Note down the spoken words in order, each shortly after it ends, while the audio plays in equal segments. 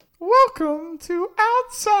welcome to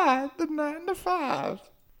Outside the 9 to 5.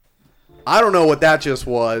 I don't know what that just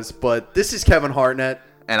was, but this is Kevin Hartnett.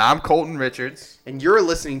 And I'm Colton Richards. And you're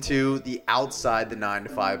listening to the Outside the 9 to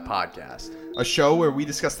 5 podcast. A show where we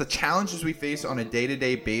discuss the challenges we face on a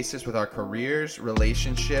day-to-day basis with our careers,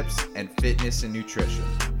 relationships, and fitness and nutrition.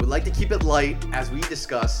 We'd like to keep it light as we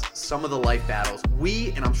discuss some of the life battles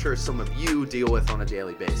we, and I'm sure some of you, deal with on a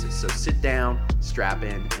daily basis. So sit down, strap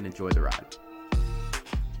in, and enjoy the ride.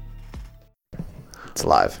 It's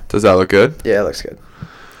live. Does that look good? Yeah, it looks good.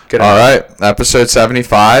 Good. All right, episode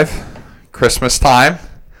 75, Christmas time.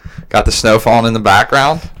 Got the snow falling in the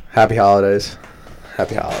background. Happy holidays.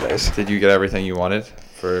 Happy holidays. Did you get everything you wanted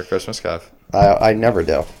for Christmas, Kev? I never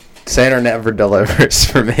do. Santa never delivers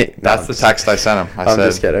for me. That's the text I sent him. I'm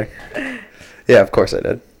just kidding. Yeah, of course I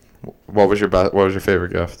did. What was your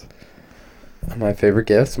favorite gift? My favorite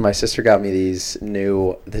gift? My sister got me this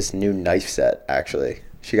new knife set, actually.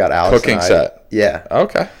 She got Alex Cooking set? Yeah.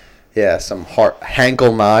 Okay. Yeah, some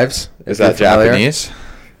Henkel knives. Is that Japanese?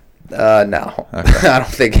 No. Okay. I don't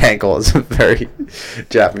think Henkel is a very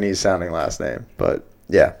Japanese sounding last name. But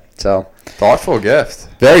yeah, so. Thoughtful gift.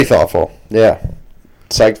 Very thoughtful. Yeah.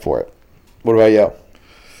 Psyched for it. What about you?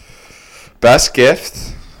 Best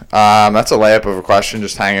gift? That's a layup of a question,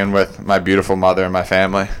 just hanging with my beautiful mother and my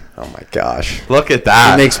family. Oh my gosh. Look at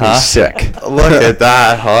that. It makes me sick. Look at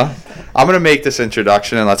that, huh? I'm going to make this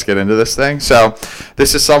introduction and let's get into this thing. So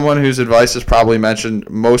this is someone whose advice is probably mentioned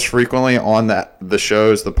most frequently on the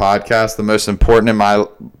shows, the podcast, the most important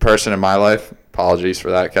person in my life. Apologies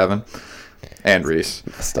for that, Kevin. And Reese.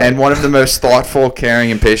 And one of the most thoughtful,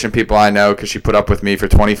 caring, and patient people I know because she put up with me for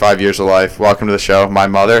 25 years of life. Welcome to the show, my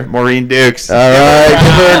mother, Maureen Dukes. All right,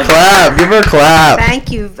 give her a clap. Give her a clap.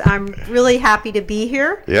 Thank you. I'm really happy to be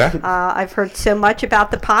here. Yeah. I've heard so much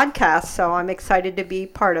about the podcast, so I'm excited to be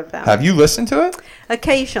part of them. Have you listened to it?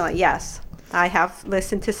 Occasionally, yes. I have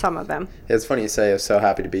listened to some of them. It's funny you say I'm so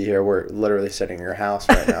happy to be here. We're literally sitting in your house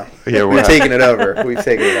right now. Yeah, We've taken it over. We've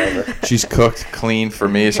taken it over. She's cooked clean for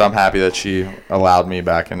me, so I'm happy that she allowed me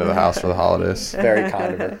back into the house for the holidays. Very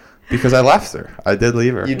kind of her. Because I left her. I did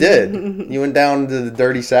leave her. You did. You went down to the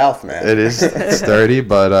dirty South, man. It's dirty,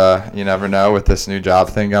 but you never know with this new job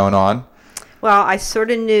thing going on. Well, I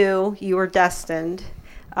sort of knew you were destined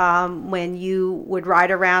when you would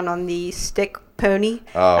ride around on the stick pony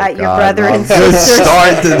at your brother and sister's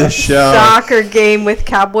start to the show. Soccer game with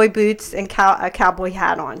cowboy boots and a cowboy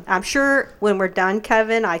hat on. I'm sure when we're done,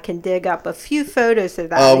 Kevin, I can dig up a few photos of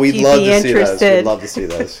that. Oh, we'd love to see those. We'd love to see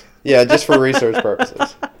those. Yeah, just for research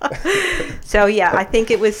purposes. So, yeah, I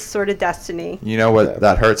think it was sort of destiny. You know what?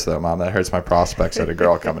 That hurts, though, Mom. That hurts my prospects at a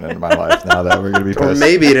girl coming into my life now that we're going to be posted. Or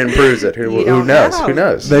maybe it improves it. Who knows? Who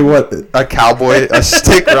knows? They want a cowboy, a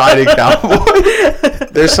stick-riding cowboy.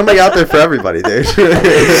 There's somebody out there for everybody, dude.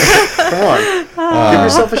 Come on. Give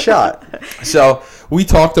yourself a shot. So, we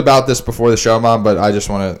talked about this before the show, Mom, but I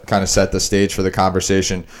just want to kind of set the stage for the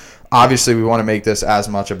conversation. Obviously, we want to make this as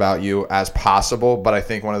much about you as possible, but I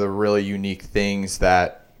think one of the really unique things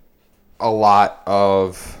that a lot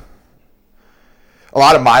of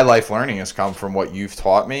my life learning has come from what you've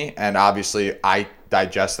taught me, and obviously I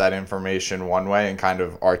digest that information one way and kind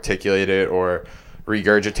of articulate it or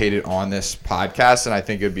regurgitate it on this podcast, and I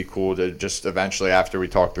think it'd be cool to just eventually, after we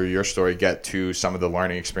talk through your story, get to some of the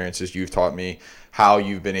learning experiences you've taught me, how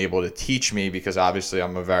you've been able to teach me, because obviously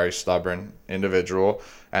I'm a very stubborn individual,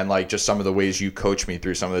 and like just some of the ways you coach me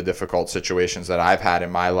through some of the difficult situations that I've had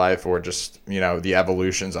in my life, or just, you know, the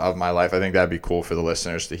evolutions of my life. I think that'd be cool for the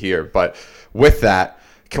listeners to hear. But with that,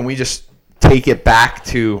 can we just take it back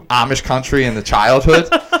to Amish country and the childhood?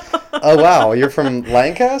 Oh, wow. You're from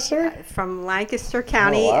Lancaster? From Lancaster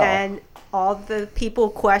County, Oh, wow. and all the people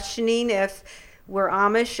questioning if we're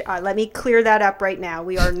Amish. Let me clear that up right now.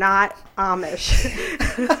 We are not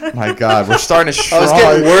Amish. My God, we're starting to I was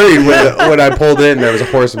getting worried when I pulled in. There was a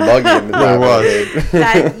horse and buggy in the There driveway. was.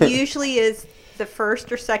 That usually is the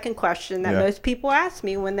first or second question that Yeah. most people ask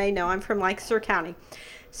me when they know I'm from Lancaster County.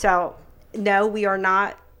 So, no, we are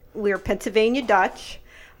not. We're Pennsylvania Dutch,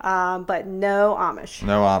 but no Amish.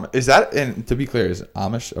 No Amish. Is that, and to be clear, is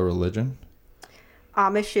Amish a religion?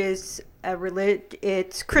 Amish is a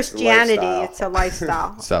it's Christianity. Lifestyle. It's a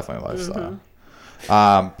lifestyle. It's definitely a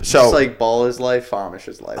lifestyle. Just like Ball is life, Amish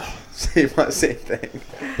is life. Same thing.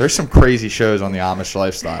 There's some crazy shows on the Amish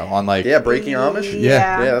lifestyle. On like, Yeah, Breaking Amish?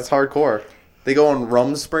 Yeah. Yeah, that's hardcore. They go on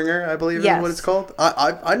Rumspringer, I believe Yes. is what it's called.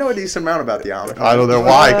 I know a decent amount about the Amish. I don't know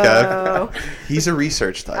why, Kev. Oh, He's a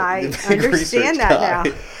research type. I Big understand research that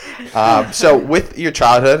guy. now. So with your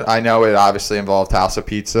childhood, I know it obviously involved House of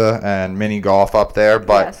Pizza and mini golf up there,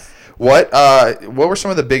 but Yes. What were some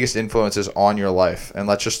of the biggest influences on your life? And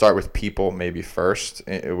let's just start with people maybe first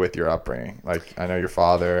with your upbringing. Like, I know your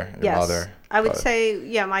father, your mother. I would say,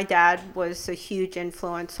 my dad was a huge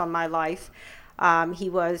influence on my life. He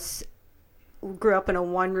grew up in a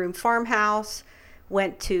one-room farmhouse,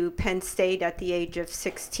 went to Penn State at the age of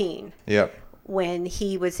 16. Yep. When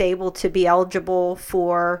he was able to be eligible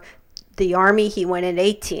for the Army, he went at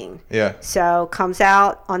 18. Yeah. So comes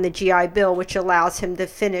out on the GI Bill, which allows him to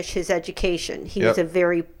finish his education. He was a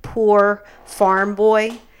very poor farm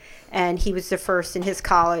boy, and he was the first in his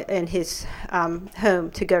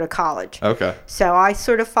home to go to college. Okay. So I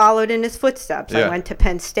sort of followed in his footsteps. Yeah. I went to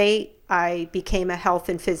Penn State. I became a health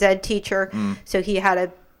and phys ed teacher. So he had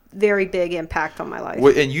a very big impact on my life.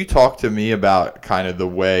 And you talked to me about kind of the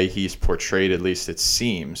way he's portrayed, at least it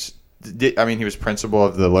seems. I mean, he was principal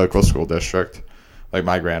of the local school district, like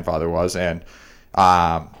my grandfather was, and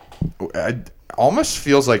it almost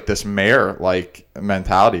feels like this mayor-like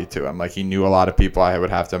mentality to him. Like, he knew a lot of people. I would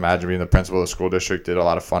have to imagine being the principal of the school district, did a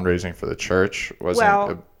lot of fundraising for the church. Wasn't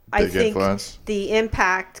a big influence? The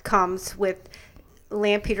impact comes with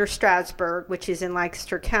Lampeter Strasburg, which is in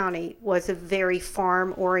Lancaster County, was a very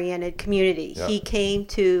farm-oriented community. Yep. He came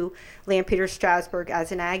to Lampeter Strasburg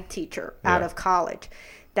as an ag teacher out of college.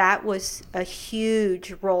 That was a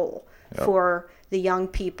huge role for the young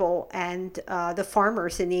people and the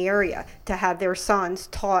farmers in the area to have their sons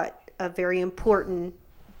taught a very important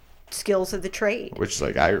skills of the trade, which is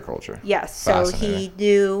like agriculture. Yes. So he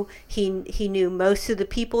knew most of the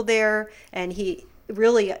people there, and he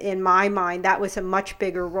really, in my mind, that was a much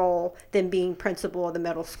bigger role than being principal of the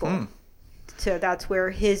middle school. So that's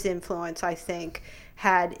where his influence, I think,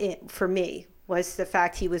 had it for me, was the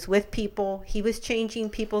fact he was with people. He was changing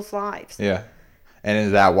people's lives. Yeah. And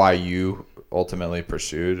is that why you ultimately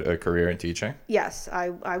pursued a career in teaching? Yes.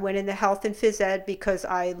 I went into health and phys ed because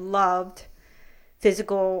I loved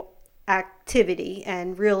physical activity,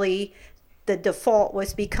 and really the default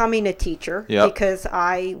was becoming a teacher because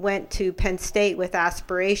I went to Penn State with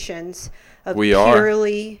aspirations of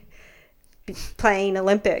purely playing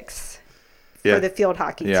Olympics for the field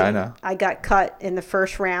hockey team. I know. I got cut in the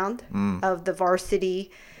first round of the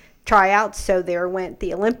varsity tryouts, so there went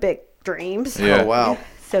the Olympic dreams. Yeah. Oh, wow.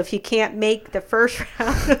 So if you can't make the first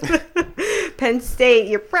round of Penn State,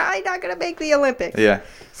 you're probably not going to make the Olympics. Yeah.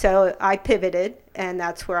 So I pivoted, and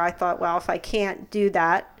that's where I thought, well, if I can't do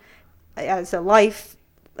that as a life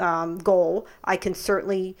goal, I can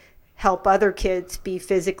certainly help other kids be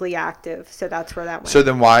physically active. So that's where that went. So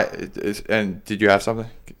then why, and did you have something,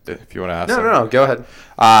 if you want to ask? No, go ahead.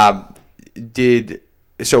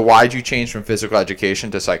 So why did you change from physical education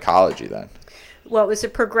to psychology then? Well, it was a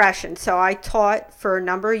progression. So I taught for a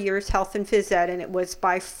number of years health and phys ed, and it was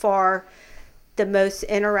by far the most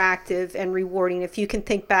interactive and rewarding. If you can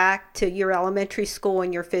think back to your elementary school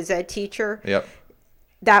and your phys ed teacher,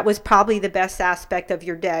 that was probably the best aspect of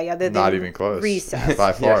your day, other than not even close. Recess.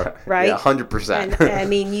 By far. Right? Yeah, 100%. And, I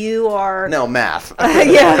mean, you are... No, math.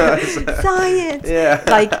 Science. Yeah.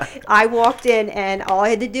 Like, I walked in, and all I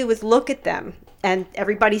had to do was look at them. And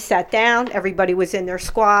everybody sat down. Everybody was in their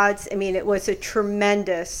squads. I mean, it was a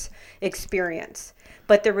tremendous experience.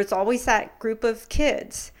 But there was always that group of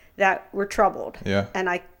kids that were troubled. Yeah. And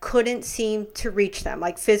I couldn't seem to reach them.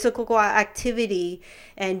 Like, physical activity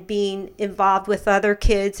and being involved with other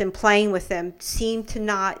kids and playing with them seemed to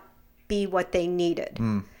not be what they needed.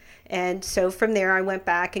 And so from there, I went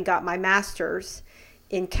back and got my master's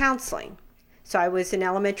in counseling. So I was an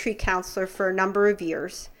elementary counselor for a number of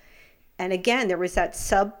years. And again, there was that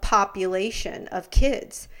subpopulation of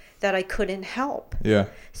kids that I couldn't help. Yeah.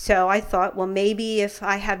 So I thought, well, maybe if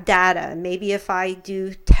I have data, maybe if I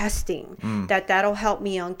do testing, that'll help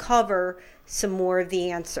me uncover some more of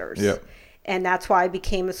the answers. Yep. And that's why I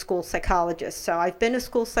became a school psychologist. So I've been a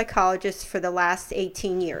school psychologist for the last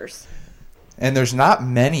 18 years. And there's not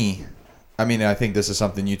many, I mean, I think this is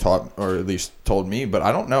something you taught, or at least told me, but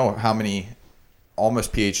I don't know how many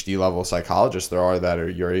almost PhD level psychologists there are that are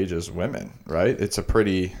your age as women, right? It's a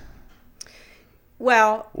pretty...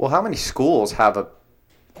 Well, how many schools have a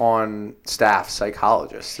on staff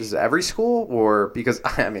psychologist? Is it every school, or because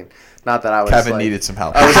I mean, not that I was Kevin needed some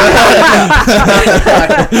help. Not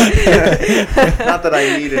that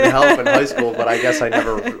I needed help in high school, but I guess I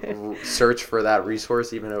never searched for that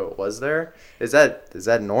resource, even though it was there. Is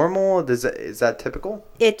that normal? Is that typical?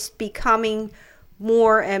 It's becoming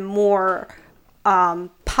more and more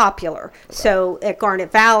popular. Okay. So at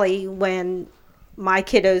Garnet Valley, when my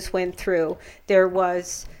kiddos went through, there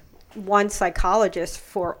was one psychologist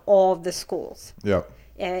for all of the schools. Yep.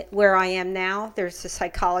 where I am now, there's a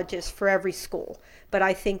psychologist for every school. But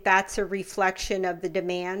I think that's a reflection of the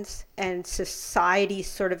demands and society's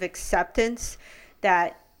sort of acceptance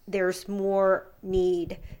that there's more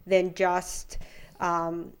need than just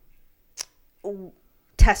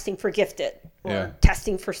testing for gifted or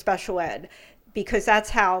testing for special ed, because that's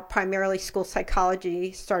how primarily school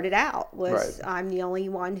psychology started out, was I'm the only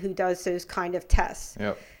one who does those kind of tests.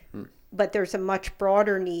 Yep. But there's a much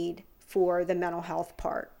broader need for the mental health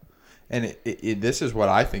part. And this is what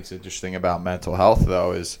I think is interesting about mental health,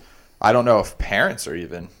 though, is I don't know if parents are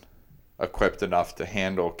even equipped enough to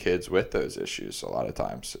handle kids with those issues a lot of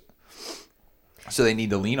times. So they need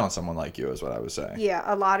to lean on someone like you, is what I was saying. Yeah,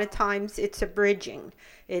 a lot of times it's a bridging.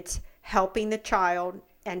 It's helping the child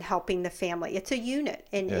and helping the family. It's a unit.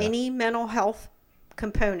 In any mental health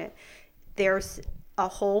component, there's a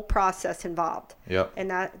whole process involved. Yep.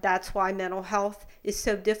 And that's why mental health is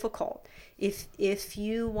so difficult. If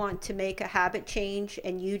you want to make a habit change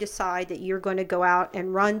and you decide that you're going to go out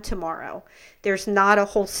and run tomorrow, there's not a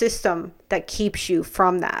whole system that keeps you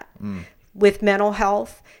from that. With mental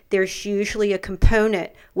health, there's usually a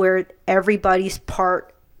component where everybody's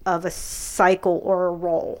part of a cycle or a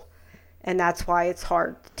role. And that's why it's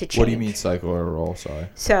hard to change. What do you mean cycle or a role? Sorry.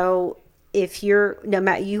 So if you're, no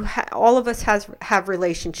matter, all of us have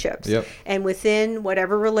relationships. Yep. And within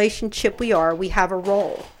whatever relationship we are, we have a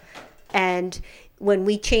role. And when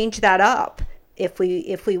we change that up, if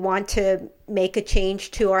we want to make a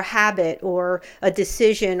change to our habit or a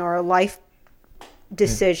decision or a life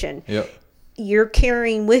decision, you're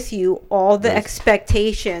carrying with you all the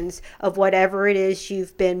expectations of whatever it is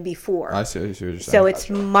you've been before. I see what you're saying. So it's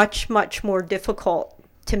much, much more difficult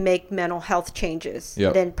to make mental health changes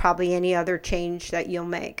than probably any other change that you'll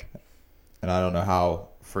make. And I don't know how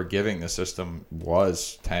forgiving the system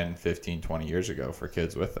was 10, 15, 20 years ago for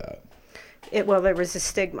kids with that. Well, there was a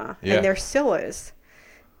stigma, and there still is.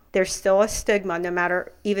 There's still a stigma, no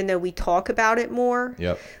matter, even though we talk about it more.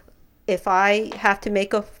 Yep. If I have to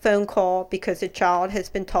make a phone call because a child has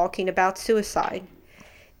been talking about suicide,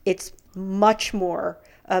 it's much more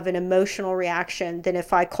of an emotional reaction than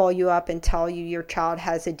if I call you up and tell you your child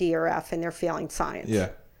has a D or F and they're failing science. Yeah.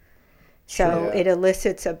 So it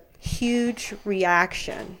elicits a huge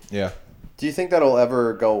reaction. Yeah. Do you think that'll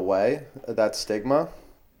ever go away, that stigma?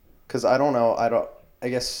 Because I don't know. I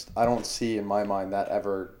guess I don't see in my mind that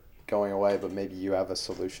ever going away, but maybe you have a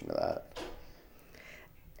solution to that.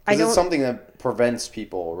 Because it's something that prevents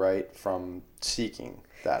people, right, from seeking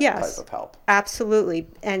that type of help. Absolutely.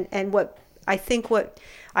 And what I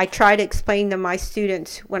try to explain to my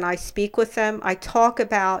students when I speak with them, I talk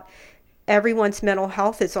about everyone's mental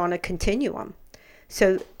health is on a continuum.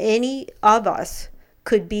 So any of us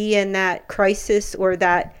could be in that crisis or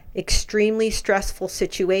that extremely stressful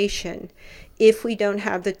situation if we don't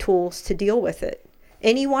have the tools to deal with it.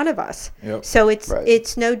 Any one of us. Yep. So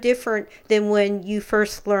it's no different than when you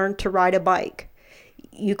first learned to ride a bike.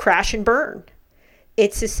 You crash and burn.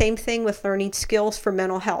 It's the same thing with learning skills for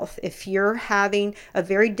mental health. If you're having a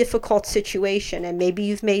very difficult situation and maybe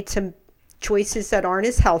you've made some choices that aren't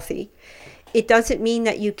as healthy, it doesn't mean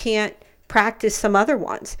that you can't practice some other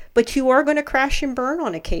ones, but you are going to crash and burn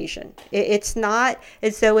on occasion. It's not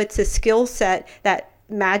as though it's a skill set that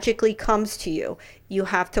magically comes to you. You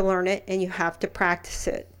have to learn it and you have to practice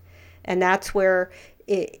it. And that's where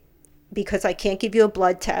because I can't give you a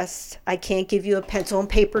blood test, I can't give you a pencil and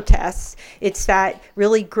paper test. It's that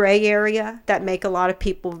really gray area that make a lot of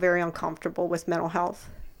people very uncomfortable with mental health.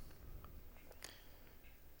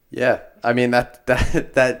 Yeah, I mean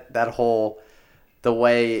that whole, the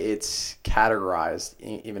way it's categorized,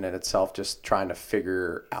 even in itself, just trying to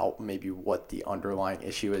figure out maybe what the underlying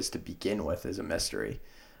issue is to begin with is a mystery.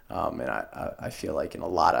 And I feel like in a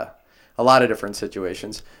lot of different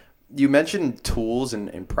situations. You mentioned tools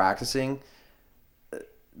and practicing.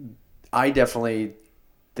 I definitely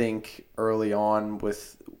think early on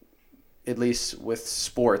at least with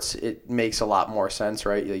sports, it makes a lot more sense,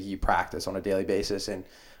 right? Like you practice on a daily basis and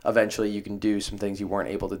eventually you can do some things you weren't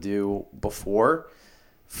able to do before.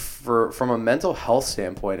 From a mental health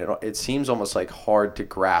standpoint, it seems almost like hard to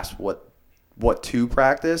grasp what to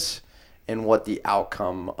practice and what the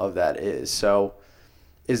outcome of that is. So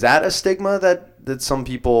is that a stigma that some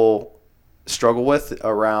people struggle with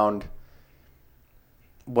around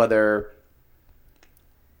whether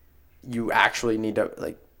you actually need to,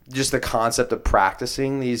 like, just the concept of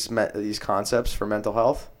practicing these concepts for mental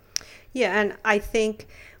health? Yeah, and I think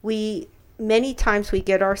many times we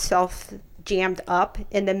get ourselves jammed up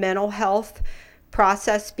in the mental health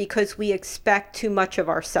process because we expect too much of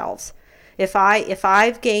ourselves. If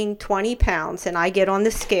I've gained 20 pounds and I get on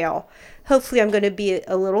the scale, hopefully I'm going to be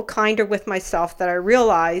a little kinder with myself, that I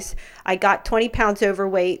realize I got 20 pounds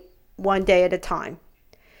overweight one day at a time.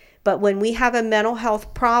 But when we have a mental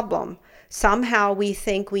health problem, somehow we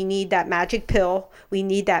think we need that magic pill, we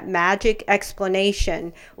need that magic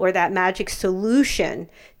explanation or that magic solution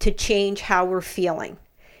to change how we're feeling.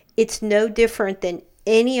 It's no different than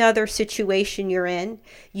any other situation you're in.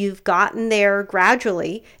 You've gotten there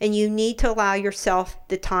gradually, and you need to allow yourself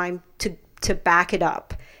the time to back it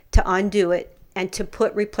up, to undo it, and to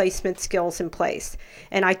put replacement skills in place.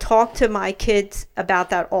 And I talk to my kids about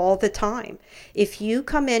that all the time. If you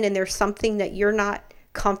come in and there's something that you're not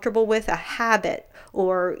comfortable with, a habit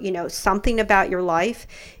or, something about your life,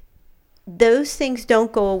 those things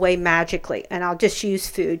don't go away magically. And I'll just use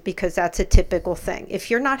food because that's a typical thing.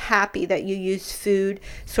 If you're not happy that you use food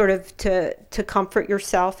sort of to comfort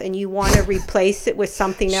yourself and you want to replace it with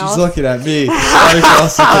something else. She's looking at me. I don't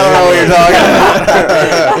know what you're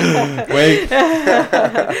talking about.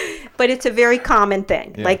 Wait. But it's a very common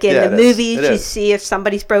thing. Yeah. Like in Yeah, the it is. movies, It you is. see if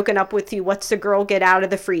somebody's broken up with you, what's the girl get out of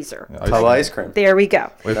the freezer? Tub ice cream. There we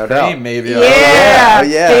go. With No cream, doubt. maybe. Yeah. Oh,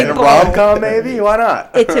 yeah. Big In a bowl. rom-com, maybe? Why not?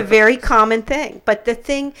 It's a very common thing. But the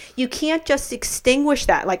thing, you can't just extinguish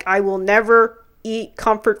that. Like, I will never eat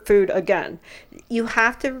comfort food again. You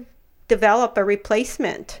have to develop a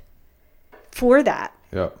replacement for that.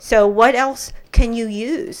 Yep. So what else can you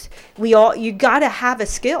use? You got to have a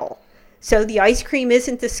skill. So the ice cream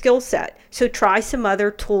isn't the skill set. So try some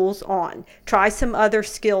other tools on. Try some other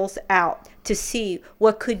skills out to see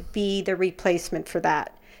what could be the replacement for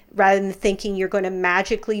that, rather than thinking you're going to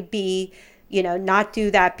magically be, not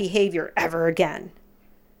do that behavior ever again.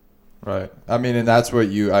 Right. I mean, and that's what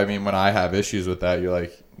when I have issues with that, you're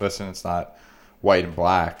like, listen, it's not white and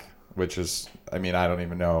black, which is, I don't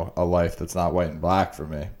even know a life that's not white and black for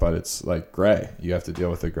me, but it's like gray. You have to deal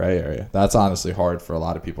with the gray area. That's honestly hard for a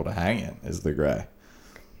lot of people to hang in, is the gray.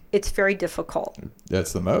 It's very difficult.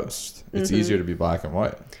 That's the most. It's easier to be black and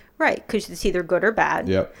white. Right, because it's either good or bad.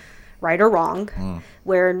 Yep. Right or wrong,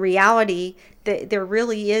 where in reality, there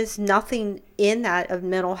really is nothing in that of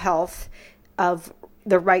mental health, of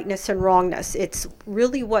the rightness and wrongness. It's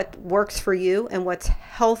really what works for you and what's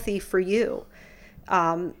healthy for you.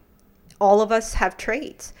 All of us have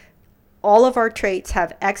traits. All of our traits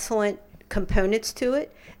have excellent components to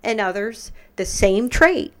it, and others, the same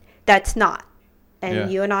trait, that's not.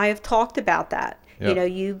 And you and I have talked about that.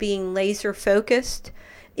 Yep. You being laser focused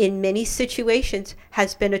in many situations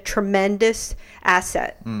has been a tremendous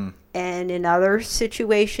asset. And in other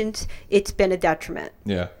situations, it's been a detriment.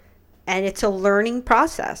 Yeah. And it's a learning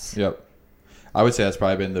process. Yep. I would say that's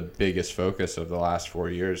probably been the biggest focus of the last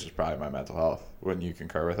 4 years, is probably my mental health. Wouldn't you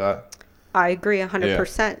concur with that? I agree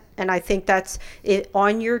 100%. And I think that's it.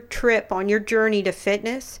 On your trip, on your journey to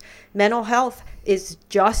fitness, mental health is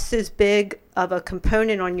just as big of a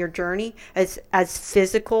component on your journey as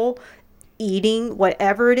physical, eating,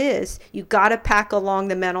 whatever it is. You got to pack along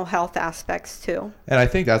the mental health aspects too. And I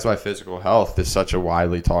think that's why physical health is such a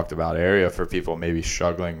widely talked about area for people maybe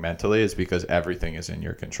struggling mentally, is because everything is in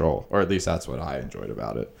your control, or at least that's what I enjoyed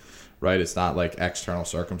about it. Right? It's not like external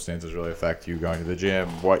circumstances really affect you going to the gym.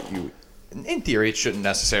 In theory, it shouldn't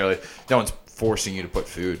necessarily. No one's forcing you to put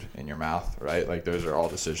food in your mouth, right? Like, those are all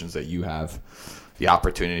decisions that you have the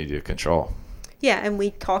opportunity to control. Yeah, and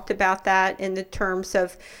we talked about that in the terms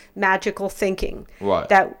of magical thinking. What?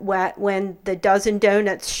 That when the dozen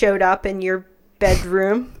donuts showed up in your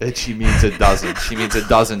bedroom. She means a dozen. She means a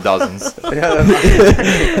dozen dozens.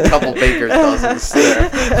 A couple baker's dozens there.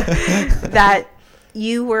 That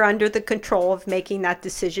you were under the control of making that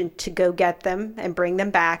decision to go get them and bring them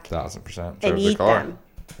back 1,000%. and eat them.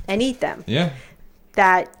 And eat them. Yeah.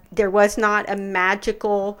 That there was not a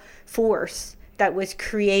magical force that was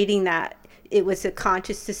creating that. It was a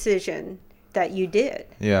conscious decision that you did.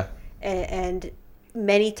 Yeah. And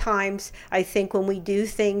many times, I think when we do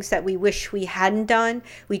things that we wish we hadn't done,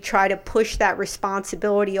 we try to push that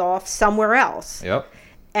responsibility off somewhere else. Yep.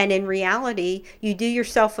 And in reality, you do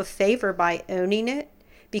yourself a favor by owning it,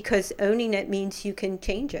 because owning it means you can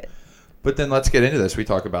change it. But then let's get into this. We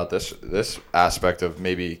talk about this aspect of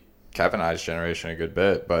maybe Kevin and I's generation a good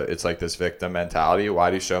bit, but it's like this victim mentality. Why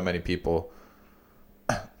do so many people,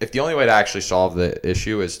 if the only way to actually solve the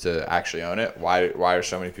issue is to actually own it, why are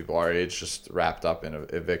so many people our age just wrapped up in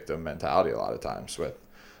a victim mentality a lot of times, with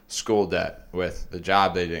school debt, with the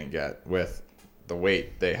job they didn't get, with the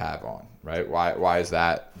weight they have on, right? Why is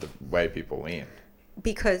that the way people lean?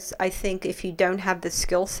 Because I think if you don't have the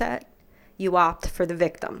skill set, you opt for the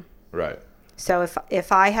victim. Right. So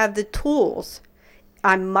if I have the tools,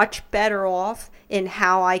 I'm much better off in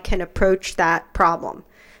how I can approach that problem.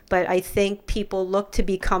 But I think people look to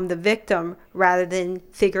become the victim rather than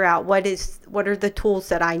figure out what are the tools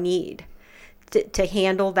that I need to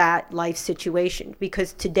handle that life situation.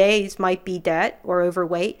 Because today's might be debt or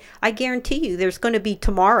overweight. I guarantee you there's going to be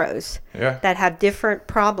tomorrows that have different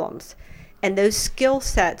problems. And those skill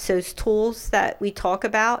sets, those tools that we talk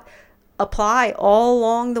about, apply all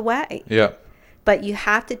along the way. Yeah. But you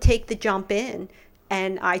have to take the jump in.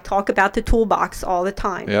 And I talk about the toolbox all the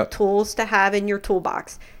time. Yep. Tools to have in your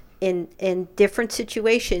toolbox. In different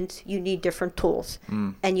situations, you need different tools.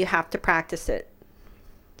 And you have to practice it.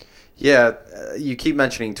 Yeah, you keep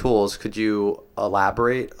mentioning tools. Could you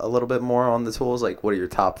elaborate a little bit more on the tools? Like, what are your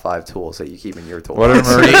top 5 tools that you keep in your toolbox?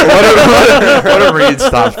 What are Reed's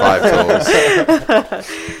top 5 tools?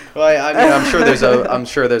 Well, I mean, I'm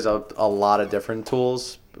sure there's a lot of different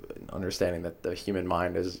tools. Understanding that the human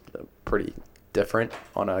mind is pretty different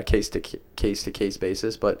on a case to case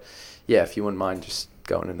basis, but yeah, if you wouldn't mind just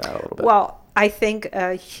going into that a little bit. Well, I think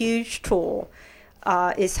a huge tool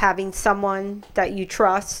is having someone that you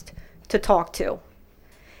trust to talk to.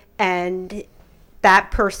 And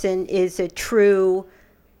that person is a true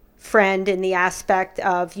friend in the aspect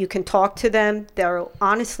of you can talk to them, they'll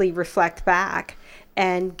honestly reflect back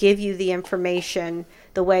and give you the information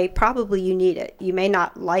the way probably you need it. You may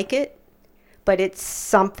not like it, but it's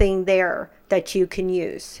something there that you can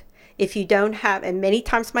use. If you don't have, and many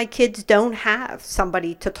times my kids don't have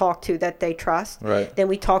somebody to talk to that they trust, right, then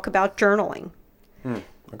we talk about journaling.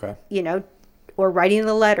 Okay. You know, or writing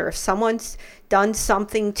a letter. If someone's done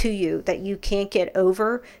something to you that you can't get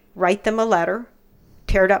over, write them a letter,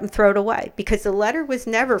 tear it up and throw it away, because the letter was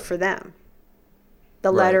never for them.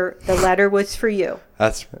 The letter was for you.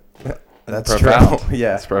 That's profound. True.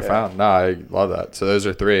 Yeah, it's profound. No, I love that. So those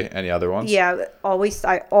are 3. Any other ones? Yeah,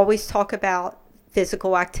 I always talk about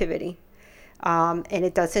physical activity. And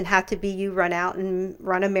it doesn't have to be you run out and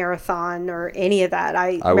run a marathon or any of that.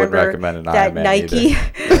 I wouldn't recommend an that Ironman Nike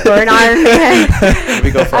or an Ironman.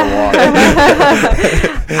 We go for a walk.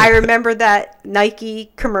 I remember that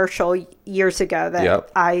Nike commercial years ago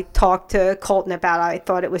that I talked to Colton about. I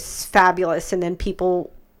thought it was fabulous, and then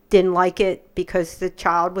people didn't like it because the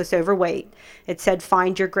child was overweight. It said,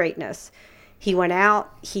 "Find your greatness." He went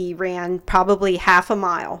out. He ran probably half a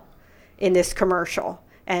mile in this commercial.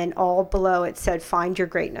 And all below it said, "Find your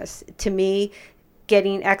greatness." To me,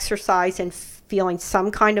 getting exercise and feeling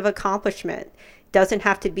some kind of accomplishment doesn't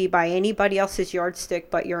have to be by anybody else's yardstick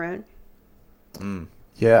but your own.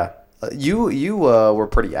 Yeah. You were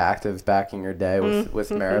pretty active back in your day with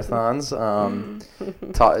marathons.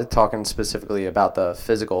 Talking specifically about the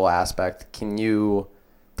physical aspect, can you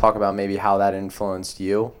talk about maybe how that influenced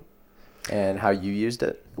you and how you used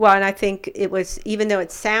it? Well, and I think it was, even though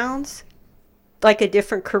it sounds like a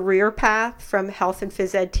different career path from health and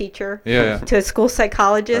phys ed teacher to a school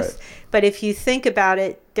psychologist. Right. But if you think about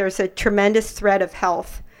it, there's a tremendous thread of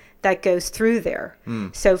health that goes through there.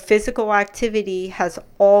 So physical activity has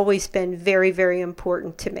always been very, very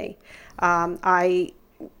important to me. I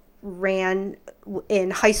ran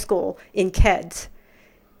in high school in KEDS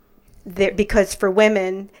because for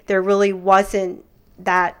women, there really wasn't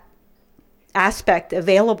that aspect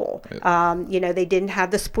available. They didn't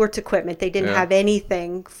have the sports equipment. They didn't have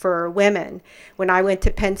anything for women. When I went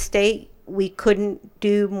to Penn State, we couldn't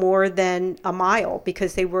do more than a mile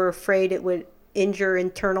because they were afraid it would injure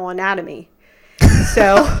internal anatomy.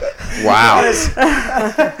 So wow.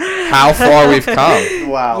 How far we've come.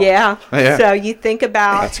 Wow. Yeah. So you think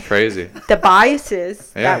about that's crazy. The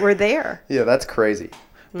biases that were there. Yeah, that's crazy.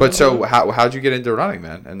 But so how'd you get into running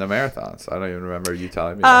then and the marathons? I don't even remember you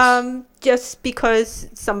telling me this. Just because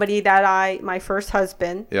somebody that my first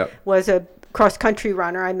husband was a cross country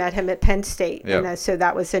runner. I met him at Penn State. And so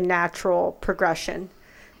that was a natural progression.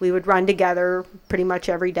 We would run together pretty much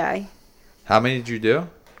every day. How many did you do? A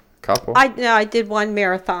couple? I did one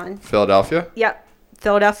marathon. Philadelphia? Yep.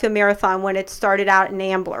 Philadelphia Marathon when it started out in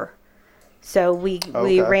Ambler. So we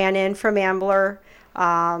ran in from Ambler.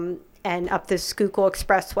 And up the Schuylkill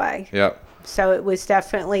Expressway. Yep. So it was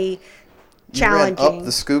definitely challenging. You ran up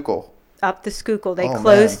the Schuylkill. Up the Schuylkill. They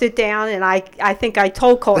closed it down, and I think I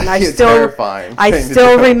told Colton. Terrifying. I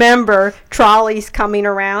still remember trolleys coming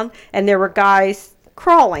around, and there were guys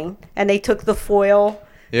crawling, and they took the foil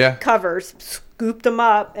covers, scooped them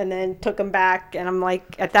up, and then took them back. And I'm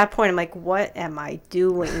like, at that point, I'm like, what am I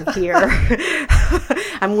doing here?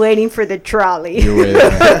 I'm waiting for the trolley. You're waiting.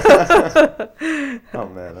 Oh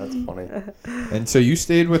man, that's funny. And so you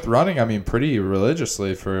stayed with running, I mean, pretty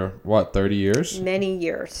religiously for what, 30 years? Many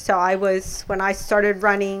years. So when I started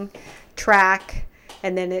running track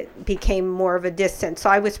and then it became more of a distance. So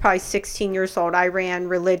I was probably 16 years old. I ran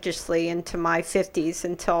religiously into my 50s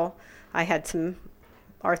until I had some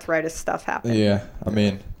arthritis stuff happen. Yeah, I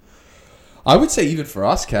mean, I would say even for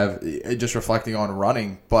us, Kev, just reflecting on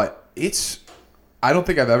running, but I don't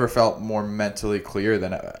think I've ever felt more mentally clear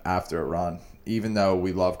than after a run. Even though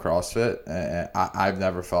we love CrossFit, I've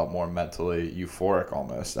never felt more mentally euphoric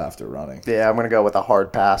almost after running. Yeah, I'm going to go with a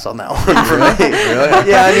hard pass on that one for me. Really?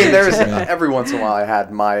 Yeah, I mean, every once in a while I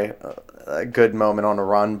had my good moment on a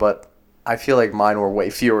run, but I feel like mine were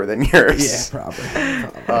way fewer than yours. Yeah,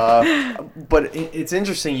 probably. But it's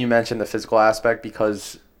interesting you mentioned the physical aspect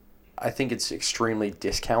because I think it's extremely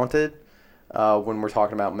discounted when we're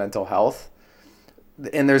talking about mental health.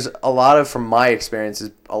 And there's a lot of, from my experience,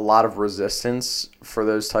 a lot of resistance for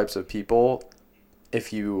those types of people.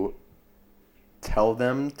 If you tell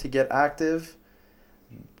them to get active,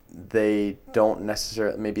 they don't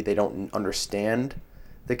necessarily, maybe they don't understand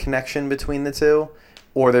the connection between the two.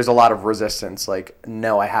 Or there's a lot of resistance, like,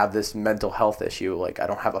 no, I have this mental health issue. Like, I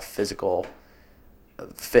don't have a physical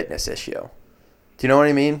fitness issue. Do you know what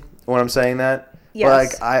I mean when I'm saying that?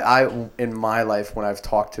 Yes. Like I in my life, when I've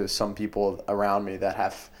talked to some people around me that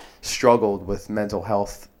have struggled with mental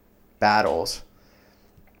health battles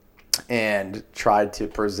and tried to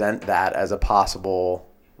present that as a possible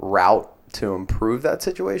route to improve that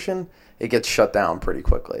situation, it gets shut down pretty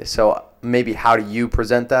quickly. So maybe how do you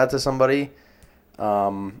present that to somebody?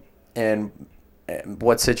 And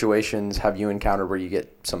what situations have you encountered where you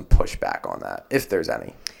get some pushback on that, if there's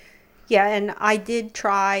any? Yeah, and I did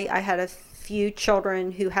try. I had a few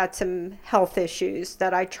children who had some health issues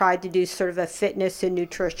that I tried to do sort of a fitness and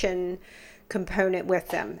nutrition component with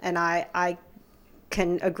them. And I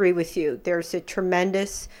can agree with you. There's a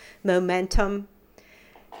tremendous momentum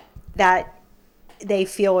that they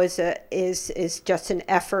feel is just an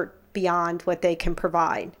effort beyond what they can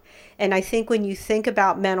provide. And I think when you think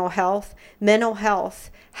about mental health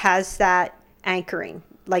has that anchoring.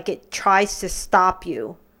 Like it tries to stop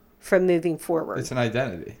you from moving forward. It's an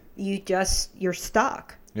identity. You're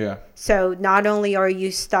stuck. Yeah. So not only are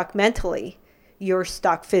you stuck mentally, you're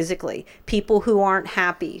stuck physically. People who aren't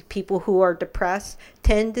happy, people who are depressed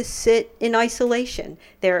tend to sit in isolation.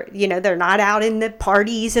 They're not out in the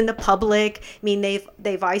parties in the public. I mean,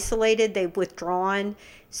 they've isolated, they've withdrawn.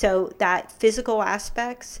 So that physical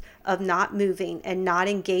aspects of not moving and not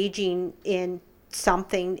engaging in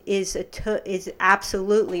something is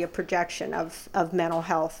absolutely a projection of mental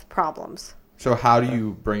health problems. So how do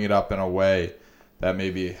you bring it up in a way that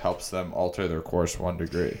maybe helps them alter their course 1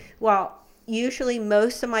 degree? Well, usually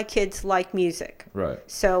most of my kids like music. Right.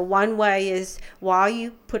 So one way is while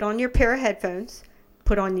you put on your pair of headphones,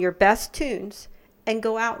 put on your best tunes, and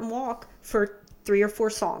go out and walk for 3 or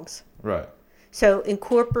 4 songs. Right. So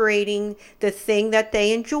incorporating the thing that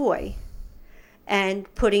they enjoy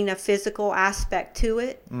and putting a physical aspect to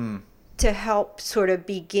it to help sort of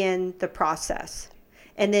begin the process.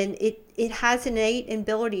 And then it has an innate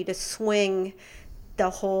ability to swing the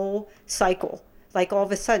whole cycle. Like all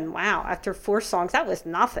of a sudden, wow, after 4 songs, that was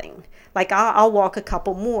nothing. Like I'll walk a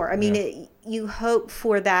couple more. I mean, you hope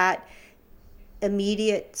for that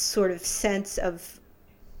immediate sort of sense of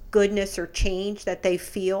goodness or change that they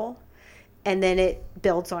feel, and then it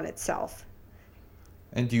builds on itself.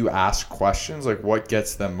 And do you ask questions? Like what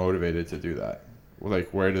gets them motivated to do that? Like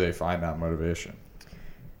where do they find that motivation?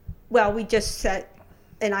 Well, we just set,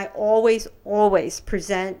 and I always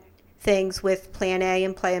present things with plan A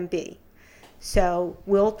and plan B. So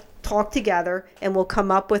we'll talk together and we'll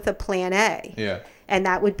come up with a plan A. Yeah. And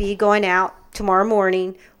that would be going out tomorrow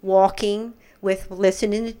morning, walking with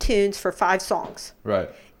listening to tunes for 5 songs. Right.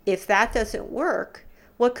 If that doesn't work,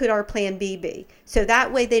 what could our plan B be? So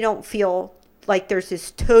that way they don't feel like there's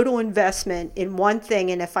this total investment in one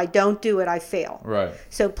thing, and if I don't do it, I fail. Right.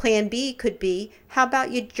 So plan B could be, how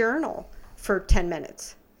about you journal for 10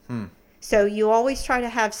 minutes? So you always try to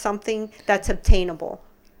have something that's obtainable.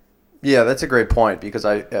 Yeah, that's a great point because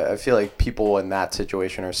I feel like people in that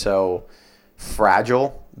situation are so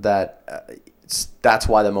fragile that that's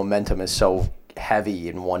why the momentum is so heavy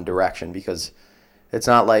in one direction, because it's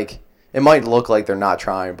not like, it might look like they're not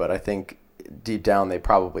trying, but I think deep down they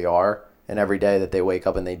probably are. And every day that they wake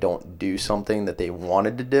up and they don't do something that they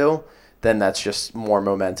wanted to do, then that's just more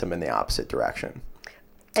momentum in the opposite direction.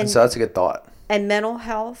 And so that's a good thought. And mental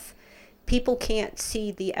health, people can't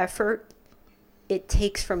see the effort it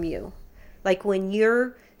takes from you. Like when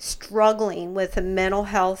you're struggling with a mental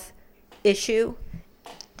health issue,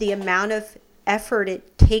 the amount of effort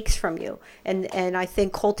it takes from you. And I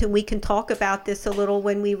think, Colton, we can talk about this a little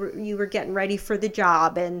when you were getting ready for the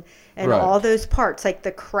job and Right. all those parts, like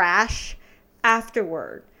the crash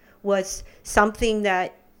afterward was something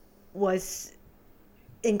that was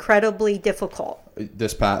incredibly difficult.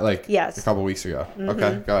 This past, like, Yes. a couple weeks ago.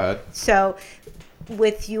 Okay, go ahead. So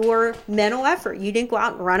with your mental effort, you didn't go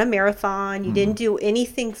out and run a marathon. You didn't do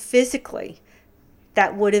anything physically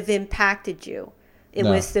that would have impacted you. It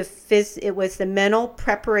No. was it was the mental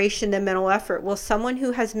preparation, the mental effort. Well, someone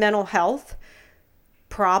who has mental health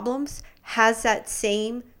problems has that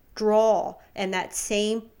same draw and that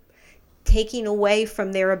same taking away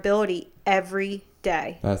from their ability every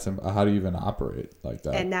day. That's how do you even operate like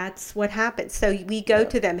that? And that's what happens. So we go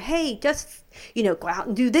to them, hey, just, go out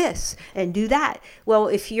and do this and do that. Well,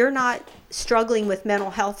 if you're not struggling with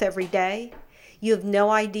mental health every day, you have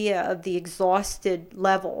no idea of the exhausted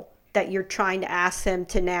level that you're trying to ask them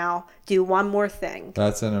to now do one more thing.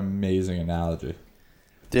 That's an amazing analogy.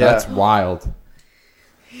 Yeah. That's wild.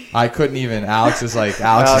 I couldn't even. Alex is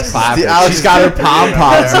clapping. Alex- She's got her pom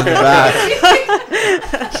poms in the back.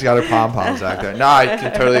 She's got her pom poms back there. No, I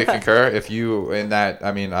can totally concur. If you in that,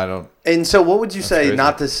 I mean, I don't. And so, what would you say? crazy.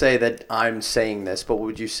 Not to say that I'm saying this, but what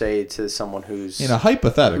would you say to someone who's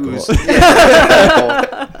Hypothetical.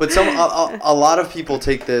 hypothetical? But a lot of people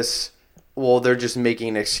take this. Well, they're just making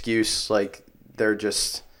an excuse, like they're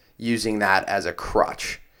just using that as a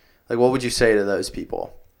crutch. Like, what would you say to those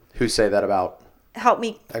people who say that about? Help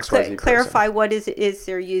me XYZ clarify what is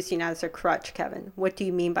they're using as a crutch, Kevin. What do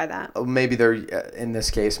you mean by that? Maybe they're in this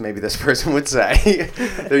case. Maybe this person would say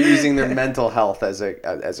they're using their mental health as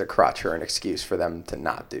a crutch or an excuse for them to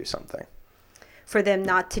not do something. For them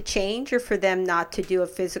not to change, or for them not to do a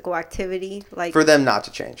physical activity? For them not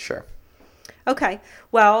to change, sure. Okay.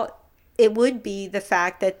 Well, it would be the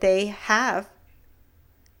fact that they have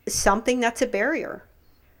something that's a barrier.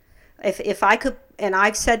 If I could, and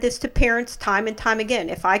I've said this to parents time and time again,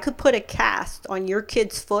 if I could put a cast on your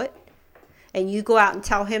kid's foot and you go out and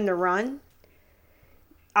tell him to run,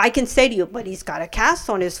 I can say to you, but he's got a cast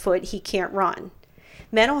on his foot, he can't run.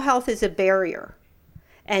 Mental health is a barrier.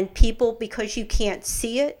 And people, because you can't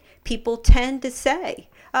see it, people tend to say,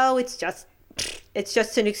 oh, it's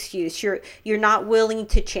just an excuse. You're not willing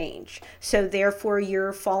to change. So therefore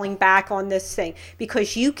you're falling back on this thing.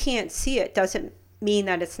 Because you can't see it doesn't mean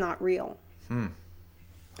that it's not real. Man.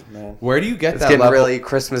 Where do you get It's that getting level? really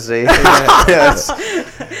Christmassy. Yes.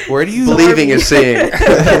 Where do you Believing is seeing.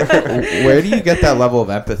 Where do you get that level of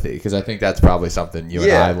empathy? Because I think that's probably something you and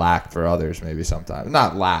Yeah. I lack for others. Maybe sometimes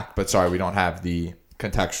not lack, but sorry, we don't have the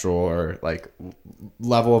contextual or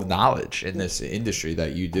level of knowledge in this industry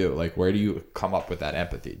that you do. Like, where do you come up with that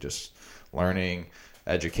empathy? Just learning,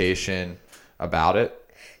 education about it.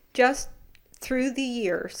 Just through the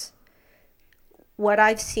years, what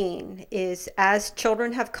I've seen is as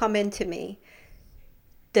children have come into me,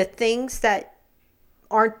 the things that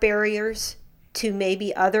aren't barriers to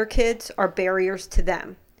maybe other kids are barriers to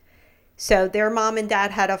them. So their mom and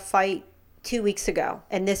dad had a fight 2 weeks ago,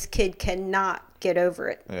 and this kid cannot get over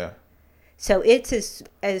it. Yeah. So it's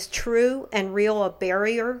as true and real a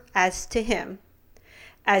barrier as to him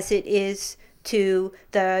as it is to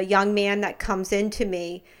the young man that comes into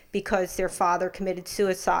me because their father committed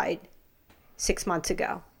suicide 6 months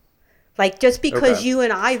ago. Like, just because Okay. you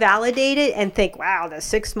and I validate it and think, wow, the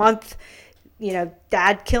 6 month,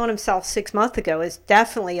 dad killing himself 6 months ago is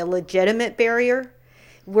definitely a legitimate barrier.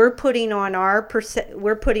 We're putting on our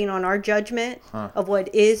judgment of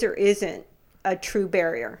what is or isn't a true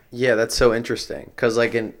barrier. Yeah, that's so interesting. Because,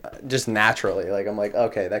 just naturally, I'm like,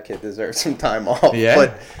 okay, that kid deserves some time off.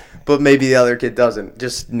 Yeah. But maybe the other kid doesn't,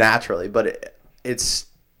 just naturally. But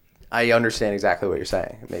I understand exactly what you're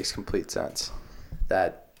saying. It makes complete sense.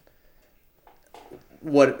 That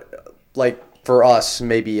for us,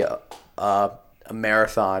 maybe a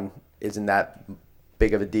marathon isn't that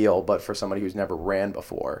big of a deal, but for somebody who's never ran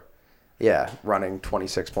before, yeah, running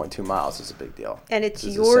 26.2 miles is a big deal. And it's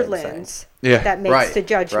This is the your same thing. lens Yeah. that makes Right, the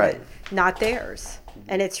judgment, right. not theirs.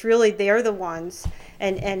 And it's really, they're the ones.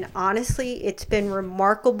 And honestly, it's been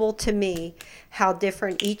remarkable to me how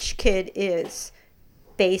different each kid is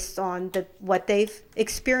based on what they've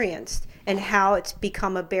experienced and how it's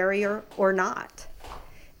become a barrier or not.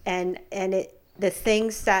 And the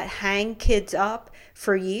things that hang kids up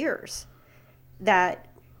for years that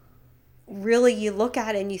really you look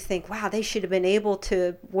at it and you think, wow, they should have been able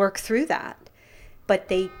to work through that, but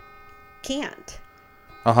they can't.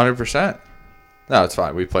 100%. No, it's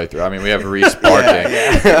fine. We play through. I mean, we have Reese barking.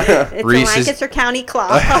 It's Reese a is- Lancaster County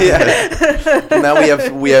Club. Yeah. Now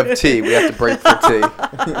we have tea. We have to break for tea.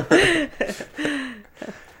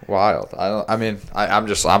 Wild. I'm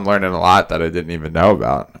learning a lot that I didn't even know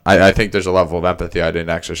about. I think there's a level of empathy I didn't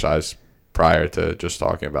exercise prior to just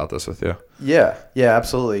talking about this with you. Yeah,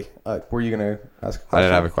 absolutely. Were you gonna ask a question? I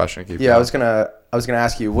didn't have a question. Keep Yeah, going. I was gonna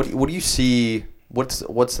ask you, what do you see? What's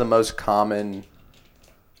the most common,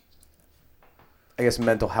 I guess,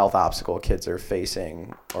 mental health obstacle kids are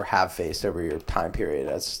facing or have faced over your time period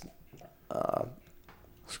as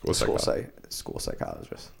school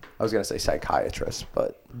psychologist? I was gonna say psychiatrist,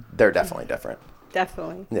 but they're definitely different.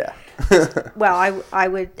 Definitely. Yeah. Well, I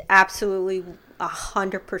would absolutely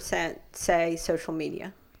 100% say social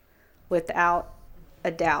media, without a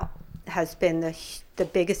doubt, has been the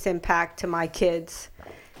biggest impact to my kids.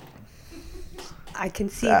 I can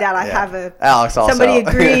see that I have Alex also. somebody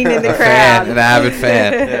agreeing in the crowd. An avid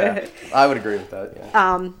fan. Yeah, I would agree with that.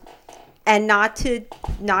 Yeah. And not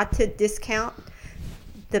to discount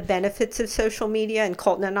the benefits of social media, and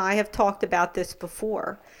Colton and I have talked about this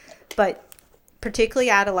before, but particularly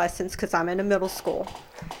adolescents, because I'm in a middle school,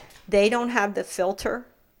 they don't have the filter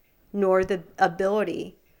nor the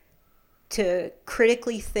ability to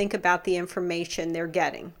critically think about the information they're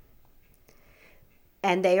getting.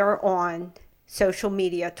 And they are on social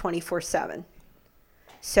media 24/7.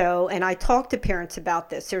 So, and I talk to parents about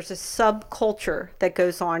this. There's a subculture that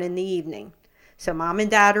goes on in the evening. So mom and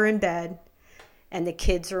dad are in bed, and the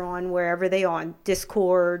kids are on wherever they on,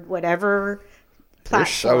 Discord, whatever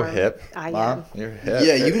platform. You're so hip, I Mom. am. You're hip.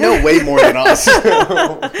 Yeah, you know way more than us.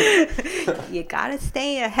 You gotta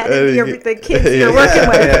stay ahead of the kids you're working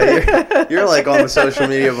with. Yeah, you're like on the social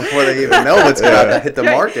media before they even know what's about to hit the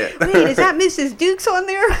market. Wait, is that Mrs. Dukes on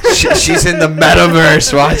there? She's in the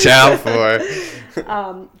metaverse. Watch out for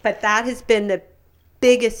her. But that has been the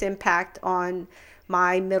biggest impact on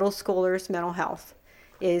my middle schoolers' mental health.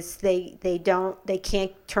 Is they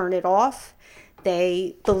can't turn it off.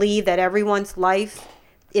 They believe that everyone's life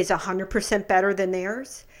is 100% better than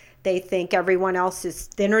theirs. They think everyone else is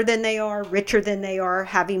thinner than they are, richer than they are,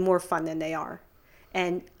 having more fun than they are.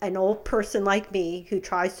 And an old person like me who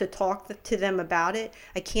tries to talk to them about it,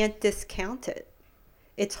 I can't discount it.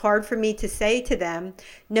 It's hard for me to say to them,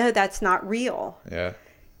 no, that's not real. Yeah.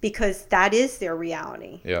 Because that is their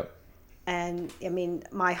reality. Yep. And I mean,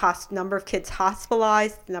 my number of kids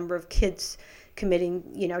hospitalized, the number of kids committing,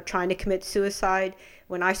 trying to commit suicide.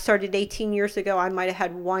 When I started 18 years ago, I might have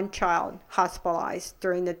had one child hospitalized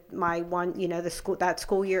during that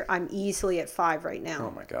school year. I'm easily at 5 right now.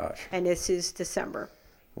 Oh my gosh. And this is December.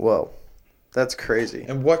 Whoa. That's crazy.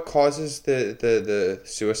 And what causes the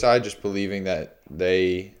suicide? Just believing that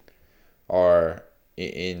they are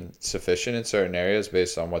insufficient in certain areas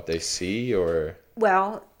based on what they see, or?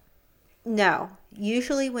 Well, no.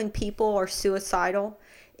 Usually when people are suicidal,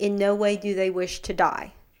 in no way do they wish to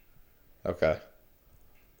die. Okay.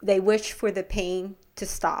 They wish for the pain to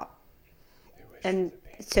stop. And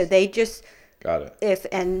so they just... Got it.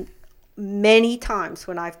 And many times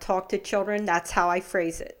when I've talked to children, that's how I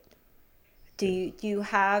phrase it. Do you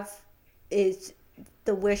have... Is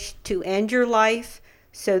the wish to end your life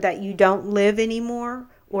so that you don't live anymore?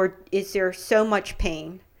 Or is there so much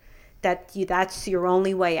pain that that's your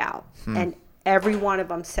only way out? And every one of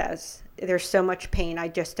them says, there's so much pain, I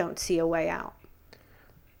just don't see a way out.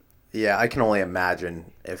 Yeah, I can only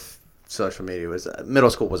imagine if social media middle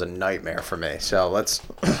school was a nightmare for me. So let's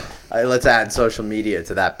add social media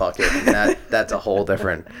to that bucket, and that's a whole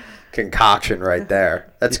different concoction right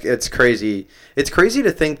there. It's crazy. It's crazy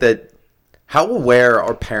to think that. How aware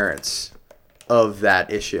are parents of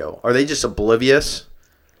that issue? Are they just oblivious?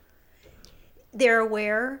 They're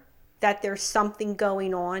aware that there's something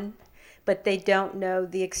going on, but they don't know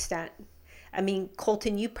the extent. I mean,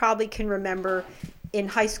 Colton, you probably can remember in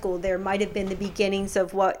high school, there might have been the beginnings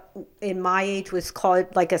of what in my age was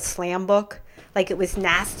called like a slam book. Like it was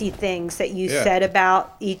nasty things that you said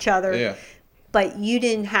about each other. Yeah. But you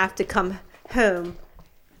didn't have to come home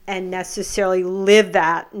and necessarily live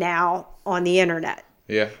that now on the internet.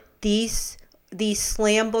 Yeah. These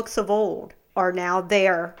slam books of old are now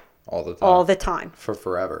there All the time. For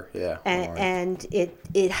forever, yeah. And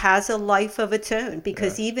it has a life of its own,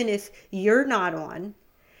 because even if you're not on,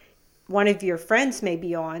 one of your friends may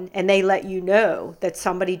be on, and they let you know that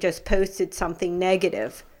somebody just posted something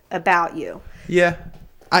negative about you. Yeah.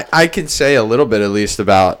 I can say a little bit at least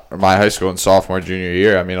about my high school and sophomore, junior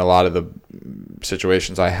year. I mean, a lot of the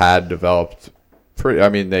situations I had developed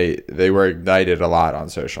they were ignited a lot on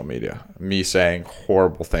social media. Me saying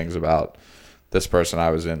horrible things about this person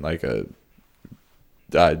I was in like a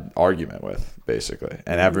argument with, basically,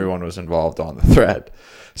 and everyone was involved on the thread.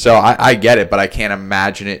 So I get it, but I can't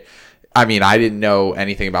imagine it. I mean, I didn't know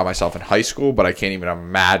anything about myself in high school, but I can't even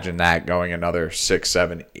imagine that going another 6,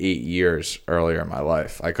 7, 8 years earlier in my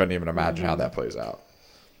life. I couldn't even imagine how that plays out.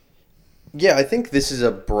 Yeah, I think this is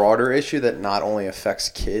a broader issue that not only affects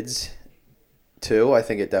kids, too. I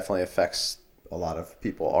think it definitely affects a lot of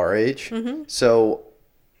people our age. Mm-hmm. So,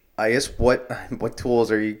 I guess what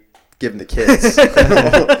tools are you giving the kids?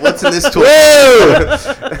 What's in this tool?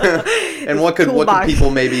 And what could people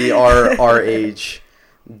maybe our age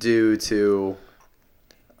do to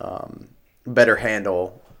better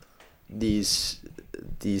handle these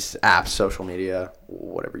apps, social media,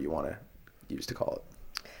 whatever you want to use to call it?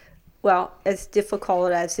 Well, as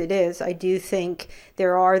difficult as it is, I do think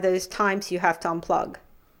there are those times you have to unplug.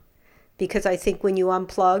 Because I think when you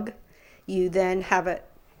unplug, you then have a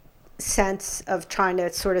sense of trying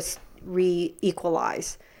to sort of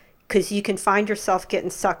re-equalize. Because you can find yourself getting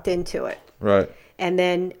sucked into it. Right. And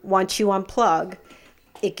then once you unplug,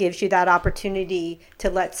 it gives you that opportunity to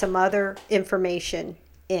let some other information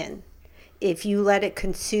in. If you let it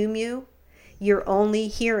consume you, you're only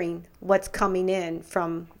hearing what's coming in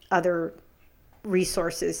from other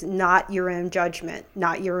resources, not your own judgment,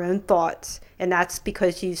 not your own thoughts. And that's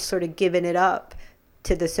because you've sort of given it up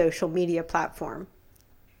to the social media platform.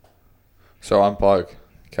 So unplug,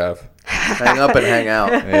 Kev. Hang up and hang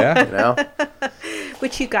out. Yeah. You know?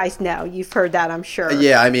 Which you guys know. You've heard that, I'm sure.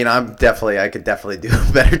 Yeah, I mean, I could definitely do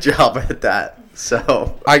a better job at that.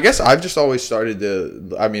 So I guess I've just always started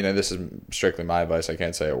to, I mean, and this is strictly my advice, I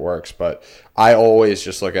can't say it works, but I always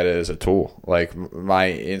just look at it as a tool. Like, my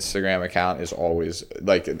Instagram account is always,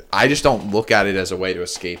 like, I just don't look at it as a way to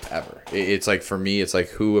escape ever. It's like, for me, it's like,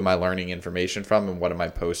 who am I learning information from and what am I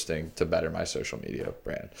posting to better my social media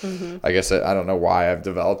brand? Mm-hmm. I guess I don't know why I've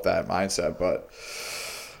developed that mindset, but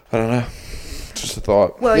I don't know. Just a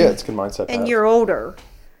thought. Well, yeah, it's a good mindset. And you're older.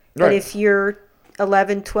 But Right. if you're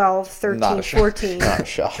 11, 12, 13, 14, Not a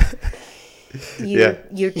shot. you're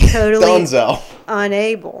totally Dunzo.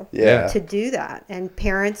 unable Yeah. to do that. And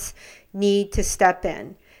parents need to step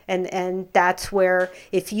in. And that's where,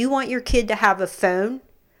 if you want your kid to have a phone,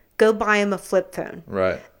 go buy him a flip phone.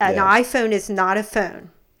 Right. An Yeah. iPhone is not a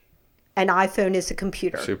phone. An iPhone is a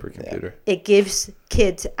computer. Supercomputer. It gives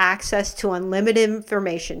kids access to unlimited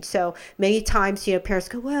information. So many times, parents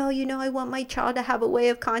go, well, I want my child to have a way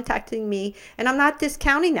of contacting me. And I'm not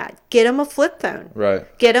discounting that. Get them a flip phone. Right.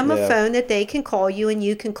 Get them a Yeah. phone that they can call you and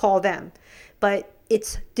you can call them. But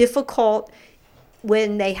it's difficult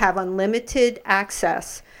when they have unlimited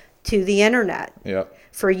access to the internet Yeah.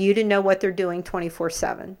 for you to know what they're doing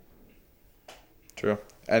 24/7. True.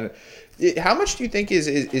 And how much do you think is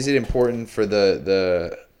it important for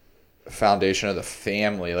the foundation of the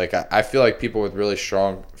family? Like, I feel like people with really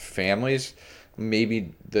strong families,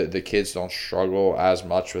 maybe the kids don't struggle as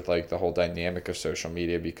much with, like, the whole dynamic of social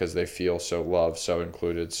media because they feel so loved, so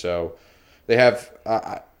included. So they have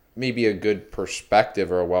maybe a good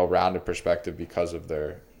perspective or a well-rounded perspective because of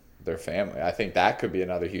their family. I think that could be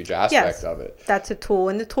another huge aspect of it. That's a tool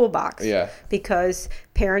in the toolbox. Yeah. Because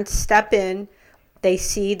parents step in, they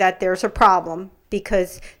see that there's a problem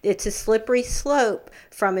because it's a slippery slope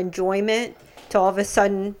from enjoyment to all of a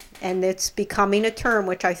sudden, and it's becoming a term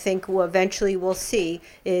which I think we'll see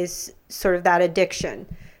is sort of that addiction.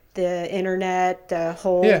 The internet, the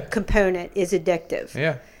whole component is addictive.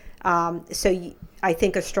 Yeah. I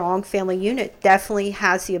think a strong family unit definitely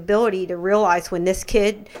has the ability to realize when this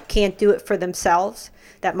kid can't do it for themselves,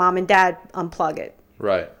 that mom and dad unplug it.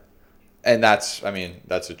 Right. And that's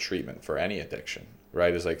a treatment for any addiction,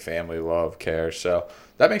 right? Is like family, love, care. So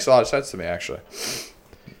that makes a lot of sense to me, actually.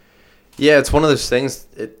 Yeah, it's one of those things,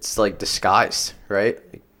 it's like disguised, right?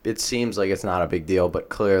 It seems like it's not a big deal, but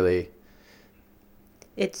clearly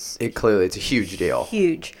it's a huge deal.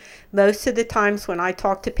 Huge. Most of the times when I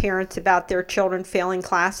talk to parents about their children failing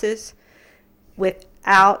classes,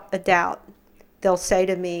 without a doubt, they'll say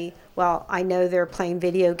to me, well, I know they're playing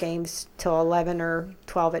video games till 11 or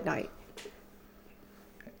 12 at night.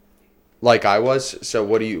 Like I was. So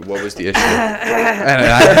what was the issue?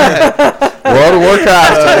 World of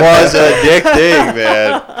Warcraft was addicting,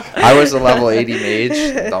 man. I was a level 80 mage.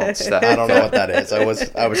 I don't know what that is. I was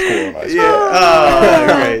cool in my school. Oh,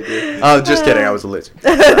 great, dude. Oh, just kidding. I was a loser.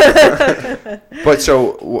 But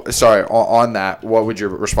so, sorry, on that, what would your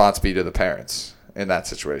response be to the parents in that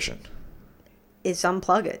situation? Is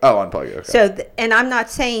unplug it. Oh, unplug it. Okay. So, and I'm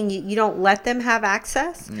not saying you don't let them have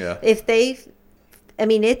access. Yeah. If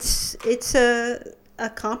it's a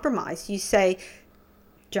compromise. You say,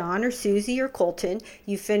 John or Susie or Colton,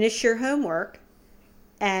 you finish your homework,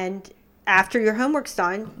 and after your homework's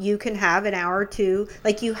done, you can have an hour or two.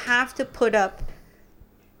 Like, you have to put up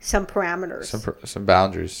some parameters. Some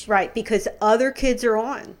boundaries. Right, because other kids are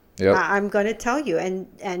on. Yep. I'm going to tell you. And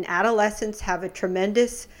adolescents have a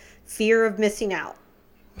tremendous fear of missing out.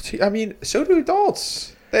 I mean, so do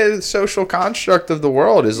adults. the social construct of the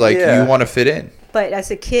world is like Yeah. you want to fit in. But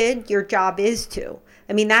as a kid, your job is to.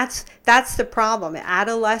 I mean, that's the problem.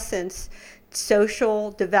 Adolescence,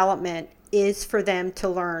 social development is for them to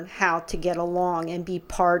learn how to get along and be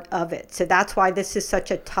part of it. So that's why this is such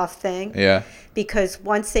a tough thing. Yeah. Because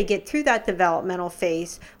once they get through that developmental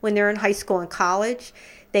phase, when they're in high school and college,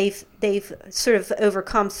 they've sort of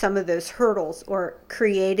overcome some of those hurdles or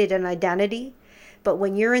created an identity. But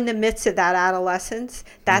when you're in the midst of that adolescence,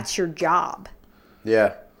 that's your job.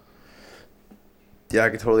 Yeah. Yeah, I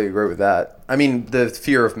could totally agree with that. I mean, the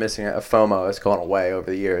fear of missing out, FOMO, has gone away over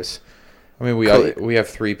the years. I mean, we have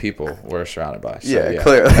 3 people we're surrounded by. So, Yeah,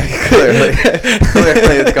 clearly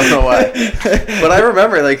it's gone away. But I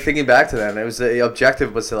remember like thinking back to them. It was the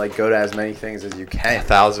objective was to like go to as many things as you can,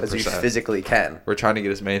 1,000%. as you physically can. We're trying to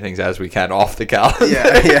get as many things as we can off the calendar.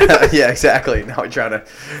 Yeah, exactly. Now we're trying to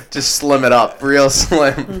just slim it up, real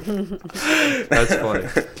slim. That's funny.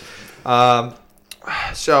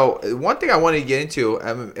 So one thing I wanted to get into,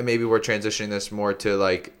 and maybe we're transitioning this more to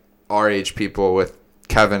like our age people with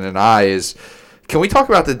Kevin and I, is can we talk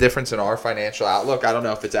about the difference in our financial outlook? I don't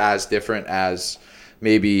know if it's as different as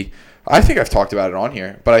maybe, I think I've talked about it on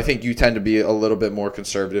here, but I think you tend to be a little bit more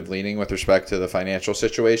conservative leaning with respect to the financial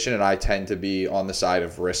situation, and I tend to be on the side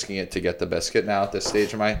of risking it to get the biscuit now at this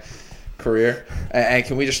stage of my career. And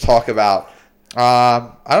can we just talk about,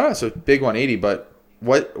 I don't know, it's a big 180, but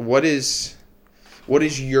what is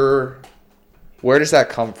your, where does that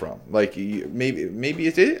come from? Like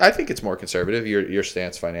maybe I think it's more conservative, your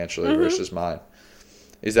stance financially versus mine.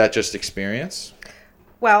 Is that just experience?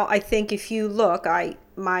 Well, I think if you look,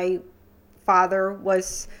 my father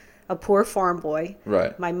was a poor farm boy.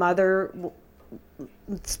 Right. My mother's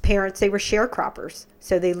parents, they were sharecroppers,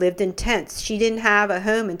 so they lived in tents. She didn't have a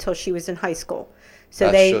home until she was in high school.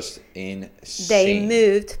 So That's just insane. They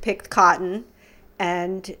moved, picked cotton,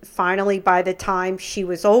 and finally, by the time she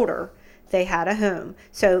was older, they had a home.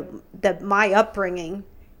 So my upbringing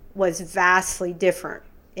was vastly different.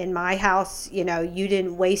 In my house, you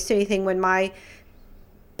didn't waste anything. When my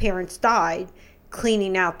parents died,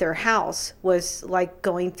 cleaning out their house was like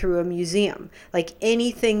going through a museum. Like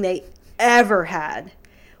anything they ever had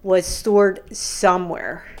was stored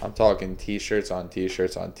somewhere. I'm talking T-shirts on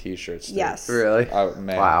T-shirts on T-shirts. Dude. Yes. Really? Oh,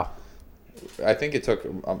 man. Wow. I think it took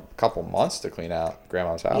a couple months to clean out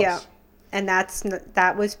Grandma's house. Yeah. And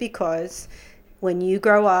that was because when you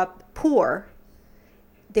grow up poor,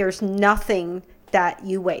 there's nothing that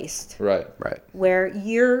you waste. Right. Where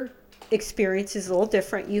your experience is a little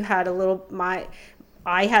different. You had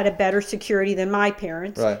I had a better security than my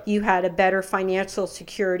parents. Right. You had a better financial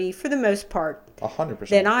security for the most part 100%.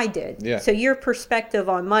 than I did. Yeah. So your perspective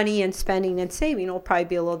on money and spending and saving will probably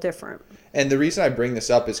be a little different. And the reason I bring this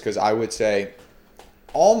up is because I would say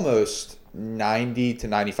almost 90 to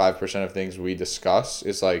 95% of things we discuss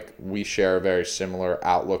is like we share a very similar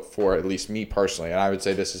outlook for at least me personally. And I would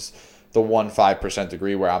say this is the 1-5%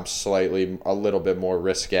 degree where I'm a little bit more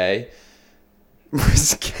risque.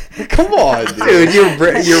 Come on, dude. Your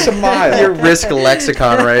risk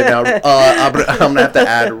lexicon right now. I'm gonna have to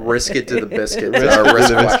add risk it to the biscuit to our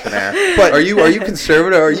risk questionnaire. But are you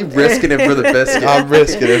conservative? Or are you risking it for the biscuit? I'm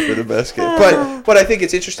risking it for the biscuit. But I think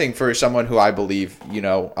it's interesting for someone who I believe,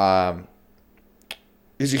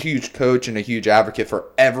 is a huge coach and a huge advocate for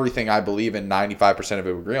everything I believe in. 95% of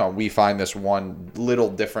it we agree on. We find this one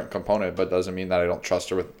little different component, but doesn't mean that I don't trust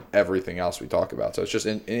her with everything else we talk about. So it's just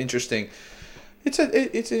an interesting. It's an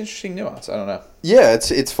interesting nuance. I don't know. Yeah,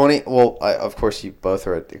 it's funny. Well, of course, you both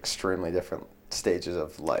are at extremely different stages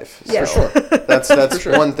of life. Yeah. So For sure. That's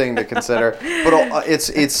one thing to consider. But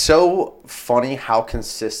it's so funny how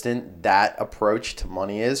consistent that approach to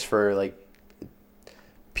money is for like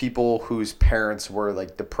people whose parents were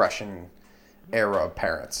like Depression era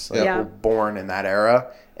parents, like Yeah. were born in that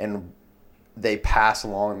era, and they pass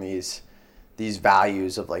along these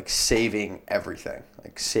values of like saving everything,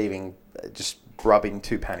 like saving, just rubbing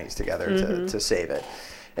 2 pennies together to save it.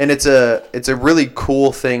 And it's a really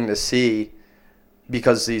cool thing to see,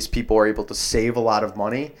 because these people are able to save a lot of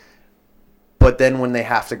money, but then when they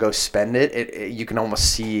have to go spend it, you can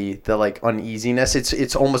almost see the like uneasiness.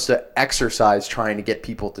 It's almost an exercise trying to get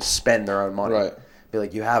people to spend their own money. Right. Be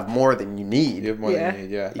like, you have more than you need. You have more than you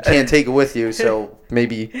need, yeah. You can't take it with you, so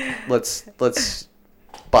maybe let's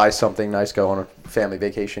buy something nice, go on a family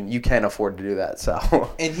vacation. You can afford to do that. So.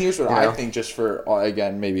 And here's what You I know? think, just for,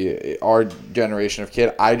 again, maybe our generation of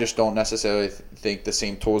kid, I just don't necessarily think the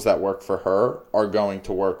same tools that work for her are going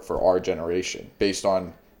to work for our generation based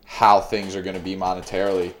on how things are going to be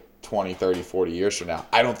monetarily 20, 30, 40 years from now.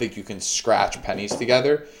 I don't think you can scratch pennies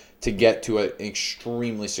together to get to an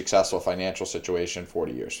extremely successful financial situation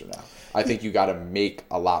 40 years from now. I think you got to make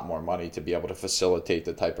a lot more money to be able to facilitate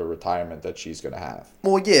the type of retirement that she's going to have.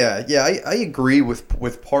 Well, yeah, I agree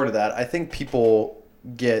with part of that. I think people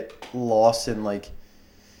get lost in like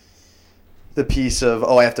the piece of,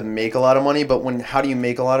 I have to make a lot of money, but how do you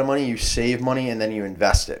make a lot of money? You save money and then you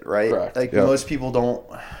invest it, right? Correct. Like Yep. most people don't.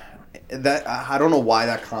 I don't know why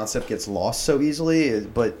that concept gets lost so easily,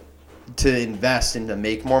 but to invest and to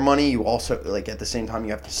make more money, you also, like, at the same time,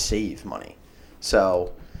 you have to save money.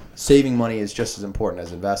 So saving money is just as important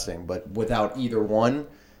as investing, but without either one,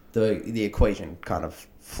 the equation kind of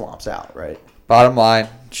flops out, right? Bottom line,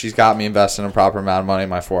 she's got me investing a proper amount of money in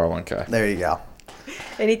my 401k. There you go.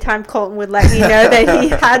 Anytime Colton would let me know that he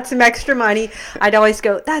had some extra money, I'd always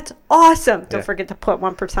go, "That's awesome." Don't forget to put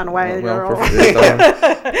 1% away.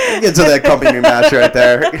 Get to that company match right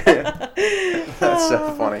there. That's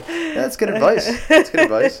so funny. That's good advice. That's good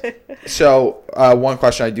advice. So one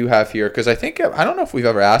question I do have here, because I don't know if we've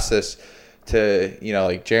ever asked this to,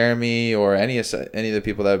 like Jeremy or any of the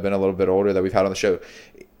people that have been a little bit older that we've had on the show.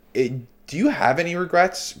 Do you have any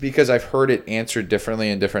regrets? Because I've heard it answered differently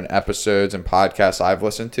in different episodes and podcasts I've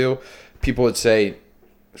listened to. People would say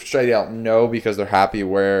straight out no, because they're happy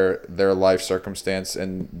where their life circumstance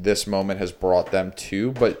and this moment has brought them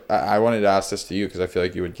to. But I wanted to ask this to you because I feel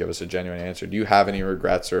like you would give us a genuine answer. Do you have any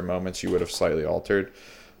regrets or moments you would have slightly altered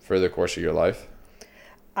for the course of your life?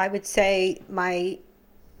 I would say my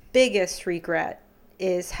biggest regret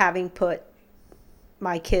is having put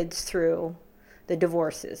my kids through the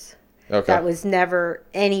divorces. Okay. That was never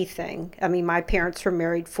anything. I mean, my parents were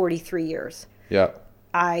married 43 years. Yeah.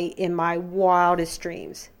 I, in my wildest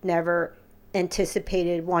dreams, never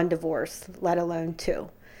anticipated one divorce, let alone two.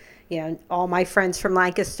 All my friends from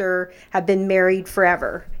Lancaster have been married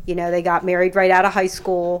forever. They got married right out of high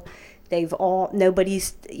school.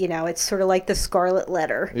 Nobody's, it's sort of like the scarlet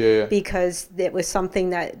letter. Yeah. Because it was something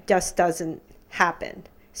that just doesn't happen.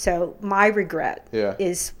 So my regret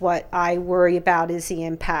is what I worry about is the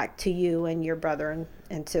impact to you and your brother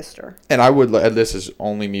and sister. And this is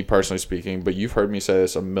only me personally speaking, but you've heard me say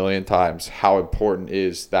this a million times, how important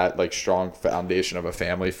is that like strong foundation of a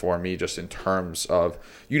family for me, just in terms of,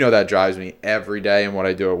 that drives me every day in what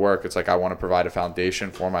I do at work. It's like I want to provide a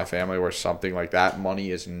foundation for my family where something like that, money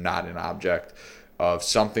is not an object of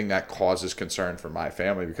something that causes concern for my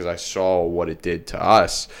family, because I saw what it did to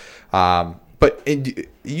us. But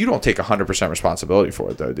you don't take 100% responsibility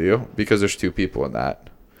for it, though, do you? Because there's two people in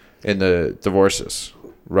the divorces,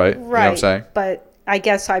 right? Right. You know what I'm saying? But I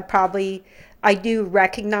guess I do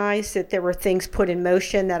recognize that there were things put in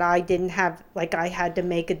motion that I didn't have, like I had to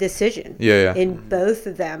make a decision. Yeah. In both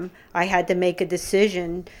of them, I had to make a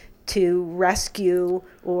decision to rescue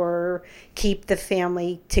or keep the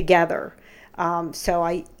family together. So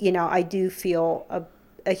I do feel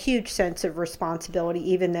a huge sense of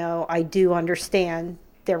responsibility, even though I do understand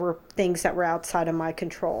there were things that were outside of my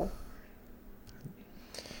control.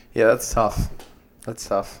 Yeah, that's tough.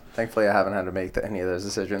 Thankfully, I haven't had to make any of those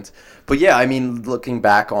decisions. But yeah, I mean, looking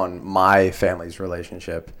back on my family's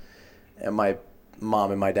relationship, and my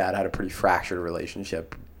mom and my dad had a pretty fractured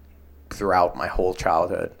relationship throughout my whole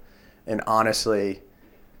childhood. And honestly,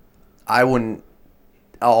 I wouldn't,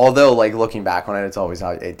 although like looking back on it, it's always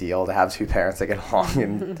ideal to have two parents that get along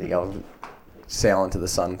and sail into the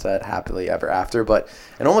sunset happily ever after. But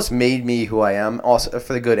it almost made me who I am, also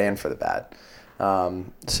for the good and for the bad.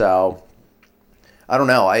 So I don't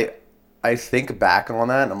know. I think back on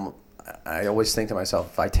that, and I always think to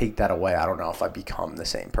myself, if I take that away, I don't know if I become the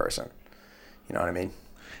same person. You know what I mean?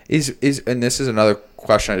 And this is another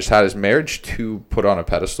question I just had: is marriage too put on a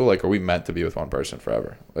pedestal? Like, are we meant to be with one person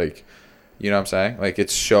forever? Like, you know what I'm saying? Like,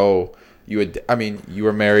 it's so you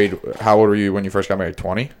were married. How old were you when you first got married?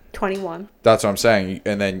 20? 21. That's what I'm saying.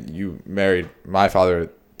 And then you married my father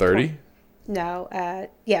at 30? No,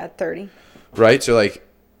 30. Right? So, like,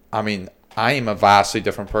 I mean, I am a vastly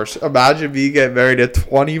different person. Imagine me getting married at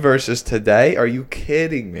 20 versus today. Are you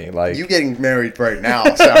kidding me? Like, you getting married right now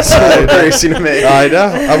sounds crazy to me. I know.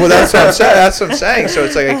 Well, that's what I'm saying. That's what I'm saying. So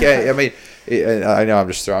it's like, I can't. I mean, I know I'm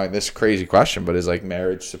just throwing this crazy question, but is like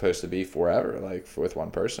marriage supposed to be forever, like with one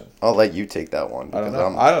person? I'll let you take that one. I don't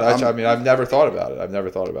know. I mean, I've never thought about it. I've never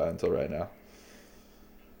thought about it until right now.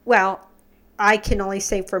 Well, I can only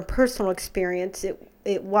say from personal experience,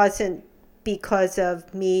 it wasn't because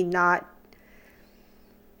of me not.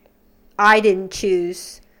 I didn't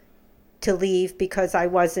choose to leave because I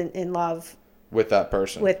wasn't in love with that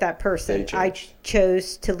person. I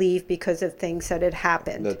chose to leave because of things that had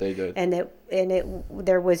happened. That they did. And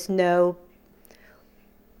there was no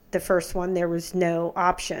the first one, there was no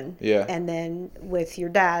option. Yeah. And then with your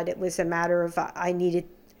dad, it was a matter of I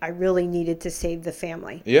really needed to save the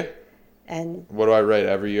family. Yeah. And what do I write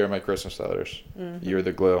every year in my Christmas letters? You're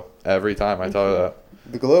the glue. Every time I tell her that.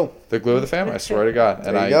 The glue. The glue of the family, I swear to God.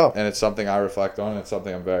 And There you go. And it's something I reflect on, and it's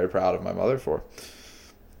something I'm very proud of my mother for.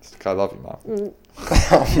 I love you, Mom.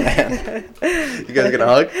 Oh man, you guys gonna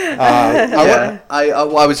hug?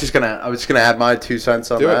 I was just gonna add my 2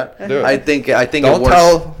 cents on Do that. it. Do it. I think Don't it works.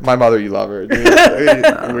 tell my mother you love her. Dude.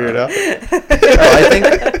 Weirdo.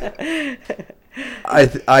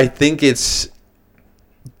 I think it's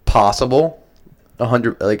possible,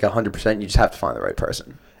 100%. You just have to find the right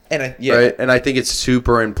person. And Right? And I think it's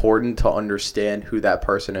super important to understand who that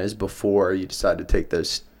person is before you decide to take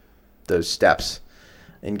those steps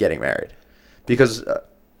in getting married. Because,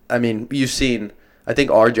 you've seen, I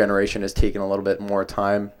think our generation has taken a little bit more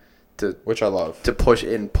time which I love. to push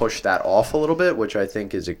that off a little bit, which I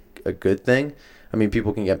think is a good thing. I mean,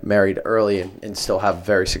 people can get married early and still have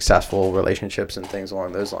very successful relationships and things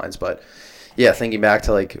along those lines. But yeah, thinking back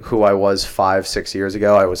to like who I was 5-6 years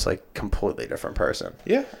ago, I was like completely different person.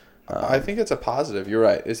 Yeah. I think it's a positive. You're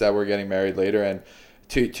right. Is that we're getting married later. And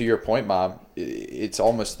to your point, Mom, it's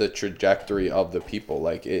almost the trajectory of the people.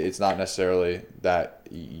 Like, it's not necessarily that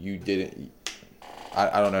you didn't,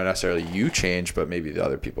 I don't know necessarily you changed, but maybe the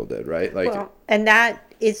other people did, right? Like, well, and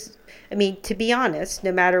that is, to be honest,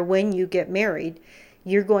 no matter when you get married,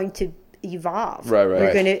 you're going to evolve. Right.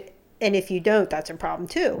 You're going to, and if you don't, that's a problem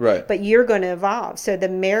too. Right. But you're going to evolve. So the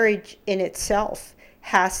marriage in itself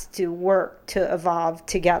has to work to evolve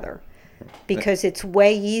together, because it's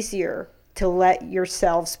way easier to let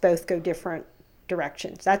yourselves both go different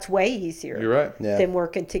directions. That's way easier. you're right. Yeah. Than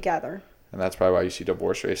working together. And that's probably why you see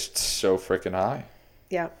divorce rates so freaking high.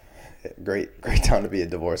 Yeah. Great time to be a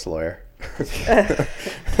divorce lawyer.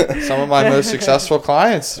 Some of my most successful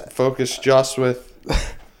clients focus just with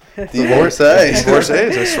Divorcees.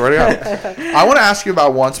 divorcees, I swear to God. I want to ask you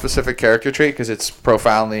about one specific character trait because it's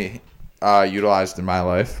profoundly utilized in my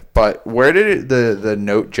life. But where did the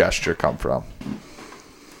note gesture come from?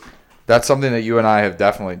 That's something that you and I have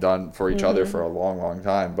definitely done for each other for a long, long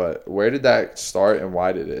time. But where did that start and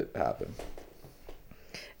why did it happen?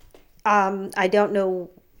 I don't know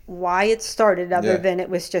why it started other Yeah. than it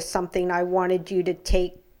was just something I wanted you to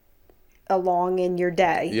take along in your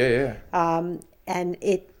day. Yeah. And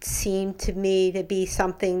it seemed to me to be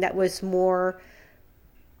something that was more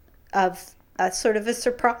of a sort of a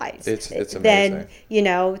surprise. It's amazing.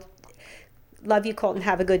 Then, love you, Colton,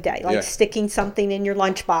 have a good day. Like sticking something in your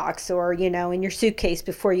lunchbox or, in your suitcase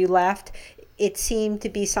before you left. It seemed to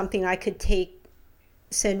be something I could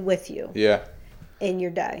send with you. Yeah. In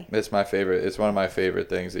your day. It's my favorite. It's one of my favorite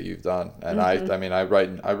things that you've done. And I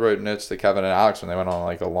wrote notes to Kevin and Alex when they went on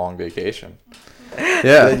like a long vacation.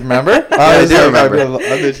 Yeah. Remember? I do remember.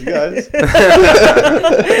 I miss you guys. Yeah,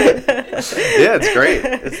 it's great.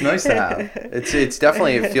 It's nice to have. It's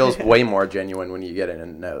definitely, it feels way more genuine when you get it in a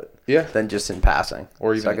note. Yeah. Than just in passing.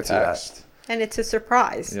 Or So even I a could see that. text. And it's a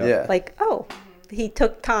surprise. Yeah. Like, oh, he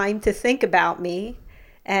took time to think about me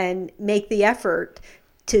and make the effort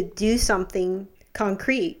to do something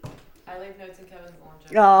concrete. I leave notes in Kevin's lunch.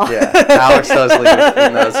 Oh. Yeah, Alex does leave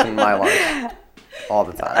notes in my lunch all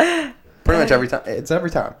the time. Pretty much every time. It's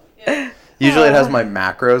every time. Yeah. Usually it has my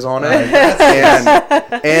macros on it,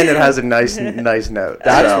 and it has a nice note.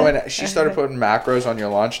 That's So, when she started putting macros on your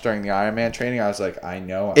lunch during the Ironman training. I was like, I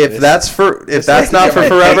know. if that's not for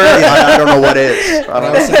forever, I don't know what is. I And I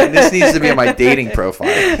don't was know. saying, this needs to be in my dating profile.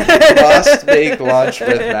 Must make lunch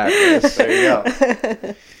with macros. There you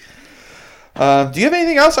go. Do you have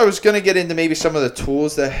anything else? I was going to get into maybe some of the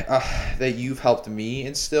tools that you've helped me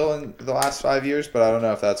instill in the last 5 years, but I don't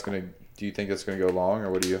know if that's going to. Do you think that's going to go long,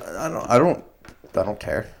 or what do you? I don't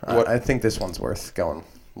care. What- I think this one's worth going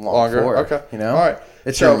Longer? for. Okay. You know. All right.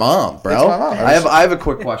 It's So, your mom, bro. it's my mom. I have a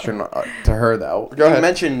quick question to her though. Go ahead. You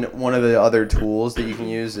mentioned one of the other tools that you can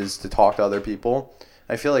use is to talk to other people.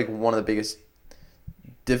 I feel like one of the biggest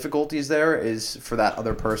difficulties there is for that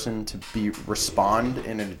other person to respond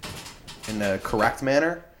in a correct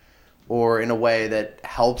manner, or in a way that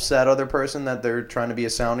helps that other person that they're trying to be a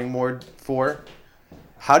sounding board for.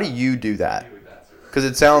 How do you do that? Because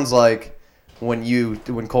it sounds like when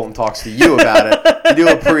Colton talks to you about it, you do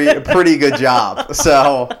a pretty good job.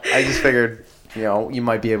 So I just figured, you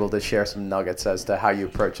might be able to share some nuggets as to how you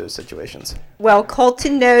approach those situations. Well,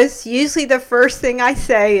 Colton knows usually the first thing I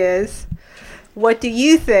say is, what do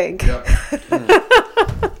you think? Or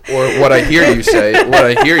what I hear you say. What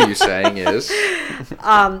I hear you saying is.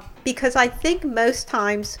 Because I think most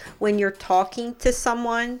times when you're talking to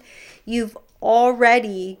someone, you've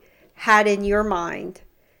already had in your mind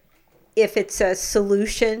if it's a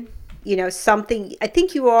solution, something, I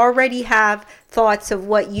think you already have thoughts of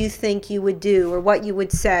what you think you would do or what you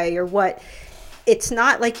would say or what, it's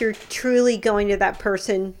not like you're truly going to that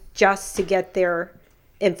person just to get their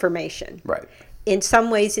information. Right. In some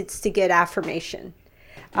ways, it's to get affirmation.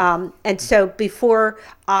 And so before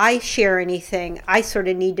I share anything, I sort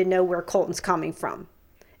of need to know where Colton's coming from.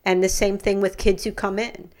 And the same thing with kids who come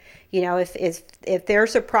in. If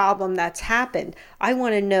there's a problem that's happened, I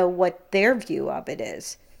want to know what their view of it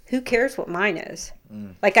is. Who cares what mine is?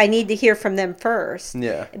 Like, I need to hear from them first.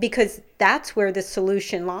 Yeah. Because that's where the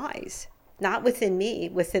solution lies. Not within me,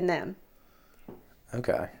 within them.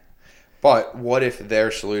 Okay. But what if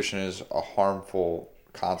their solution is a harmful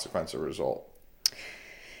consequence or result?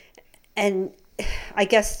 And I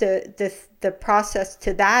guess the process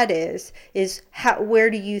to that is where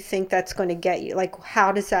do you think that's going to get you? Like,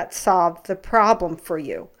 how does that solve the problem for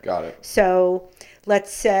you? Got it. So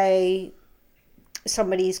let's say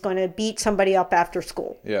somebody's going to beat somebody up after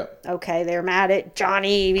school. Yeah. Okay, they're mad at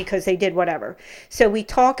Johnny because they did whatever. So we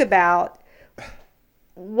talk about,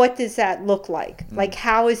 what does that look like? Like,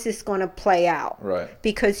 how is this going to play out? Right.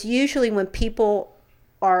 Because usually when people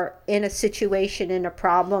are in a situation, in a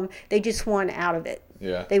problem, they just want out of it.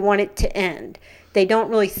 Yeah. They want it to end. They don't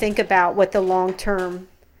really think about what the long-term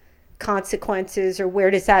consequences or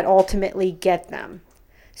where does that ultimately get them.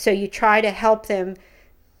 So you try to help them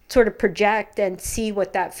sort of project and see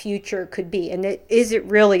what that future could be. And is it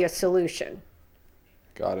really a solution?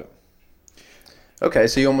 Got it. Okay,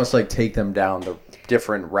 so you almost like take them down the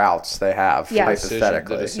different routes they have, Yes.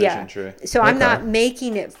 hypothetically. The decision tree. So I'm Okay. not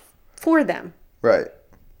making it for them. Right.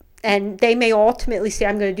 And they may ultimately say,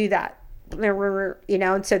 I'm going to do that.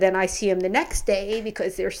 And so then I see them the next day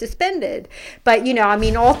because they're suspended. But,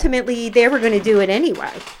 ultimately they were going to do it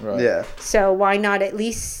anyway. Right. Yeah. So why not at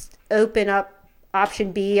least open up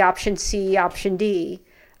option B, option C, option D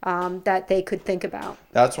that they could think about?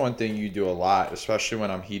 That's one thing you do a lot, especially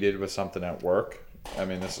when I'm heated with something at work. I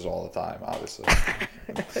mean, this is all the time, obviously.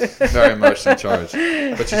 Very emotionally charged.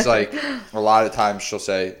 But she's like, a lot of times she'll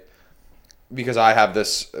say, because I have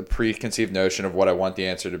this preconceived notion of what I want the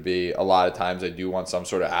answer to be, a lot of times I do want some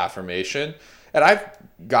sort of affirmation. And I've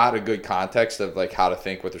got a good context of like how to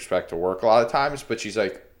think with respect to work a lot of times. But she's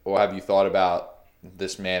like, well, have you thought about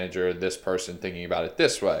this manager, this person thinking about it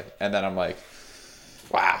this way? And then I'm like,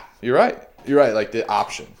 wow, you're right. You're right. Like the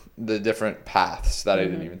option, the different paths that I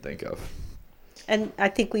didn't even think of. And I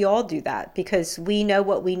think we all do that because we know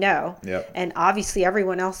what we know. Yep. And obviously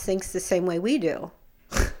everyone else thinks the same way we do.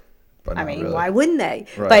 But I not mean, really. why wouldn't they?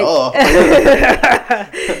 Right.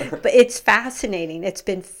 But it's fascinating. It's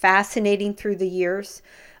been fascinating through the years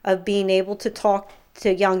of being able to talk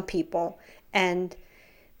to young people and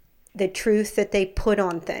the truth that they put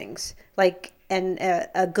on things. Like, and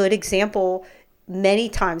a good example, many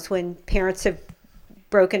times when parents have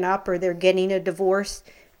broken up or they're getting a divorce,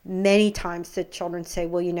 many times the children say,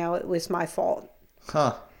 well, it was my fault.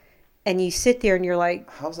 Huh. And you sit there and you're like,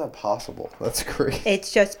 How's that possible? That's great.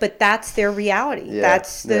 it's just, but that's their reality. Yeah,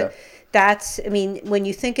 I mean, when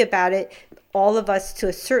you think about it, all of us to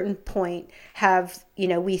a certain point have,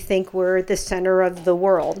 we think we're the center of the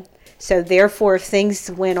world. So therefore, if things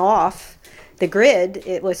went off the grid,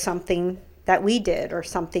 it was something that we did or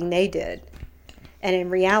something they did. And in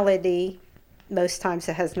reality, most times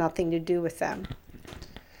it has nothing to do with them.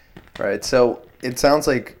 Right. So it sounds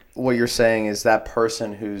like what you're saying is that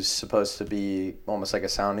person who's supposed to be almost like a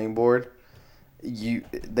sounding board,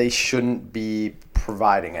 they shouldn't be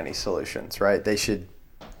providing any solutions, right? They should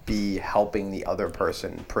be helping the other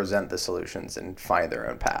person present the solutions and find their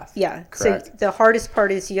own path. Yeah. Correct. So the hardest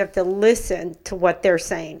part is you have to listen to what they're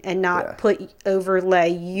saying and not overlay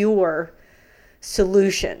your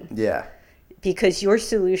solution. Yeah. Because your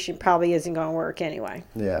solution probably isn't going to work anyway.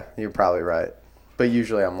 Yeah, you're probably right. But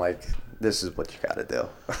usually I'm like, this is what you got to do.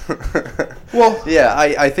 Well, yeah,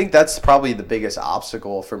 I think that's probably the biggest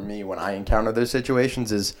obstacle for me when I encounter those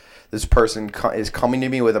situations is this person is coming to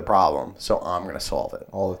me with a problem, so I'm going to solve it.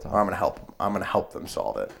 All the time. Or I'm going to help them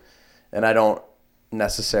solve it. And I don't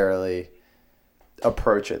necessarily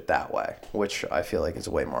approach it that way, which I feel like is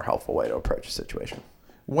a way more helpful way to approach a situation.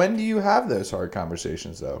 When do you have those hard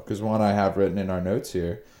conversations, though? Because one I have written in our notes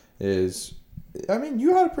here is, I mean,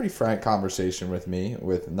 you had a pretty frank conversation with me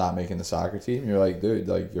with not making the soccer team. You're like, dude,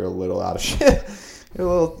 like, you're a little out of shit. You're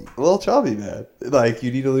a little chubby, man. Like,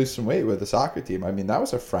 you need to lose some weight with the soccer team. I mean, that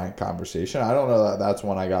was a frank conversation. I don't know that that's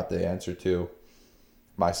one I got the answer to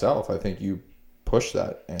myself. I think you pushed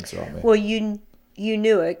that answer on me. Well, you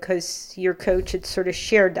knew it because your coach had sort of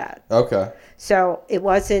shared that. Okay. So it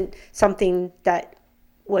wasn't something that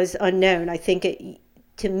was unknown. I think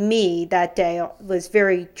to me that day was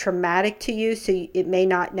very traumatic to you, so it may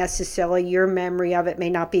not necessarily, your memory of it may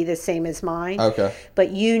not be the same as mine. Okay.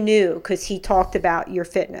 But you knew because he talked about your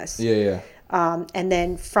fitness. Yeah. And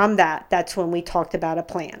then from that's when we talked about a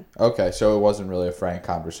plan. Okay, so it wasn't really a frank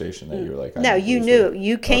conversation that you were like... No, you knew.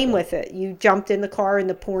 You came with it. You jumped in the car in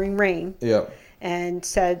the pouring rain. Yep. And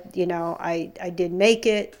said, I did make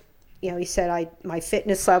it. He said my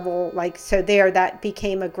fitness level, so that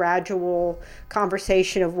became a gradual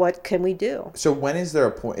conversation of what can we do. So when is there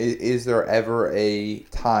a point, is there ever a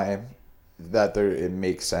time that it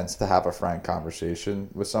makes sense to have a frank conversation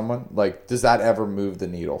with someone? Like, does that ever move the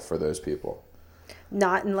needle for those people?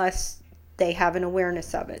 Not unless they have an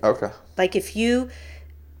awareness of it. Okay. Like if you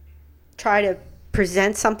try to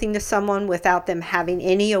present something to someone without them having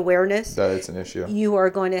any awareness, that it's an issue, you are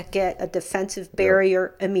going to get a defensive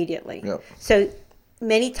barrier immediately. Yep. So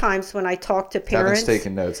many times when I talk to parents, Kevin's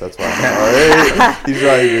taking notes. That's why he's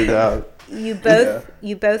writing it down.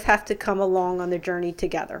 You both have to come along on the journey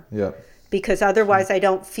together. Yep. Because otherwise, I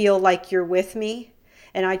don't feel like you're with me.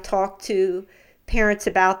 And I talk to parents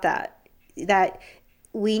about that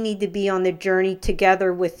we need to be on the journey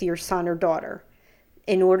together with your son or daughter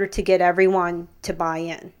in order to get everyone to buy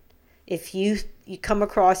in. If you come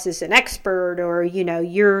across as an expert or,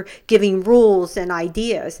 you're giving rules and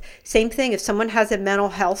ideas, same thing. If someone has a mental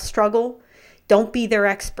health struggle, don't be their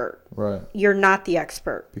expert. Right. You're not the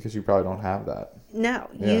expert. Because you probably don't have that. No,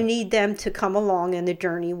 Yeah. You need them to come along in the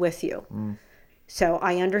journey with you. So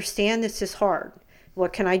I understand this is hard.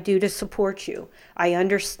 What can I do to support you? I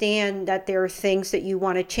understand that there are things that you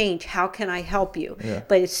want to change. How can I help you? Yeah.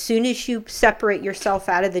 But as soon as you separate yourself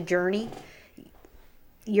out of the journey,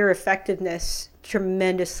 your effectiveness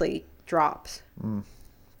tremendously drops. Yeah,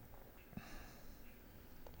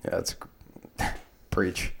 that's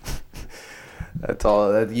preach. That's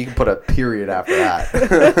all. You can put a period after that.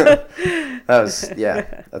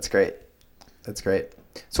 That's great. That's great.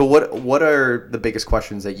 So what are the biggest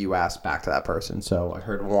questions that you ask back to that person? So I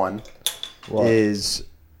heard one is,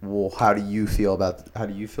 well, how do you feel about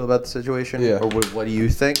the situation? Yeah. Or what do you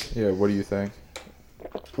think? Yeah, what do you think?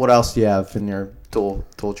 What else do you have in your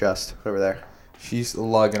tool chest over there? She's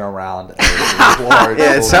lugging around.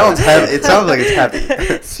 Yeah, it sounds heavy. It sounds like it's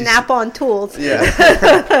heavy. Snap-on tools.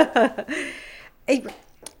 Yeah.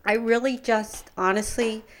 I really just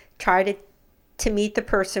honestly try to meet the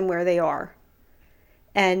person where they are.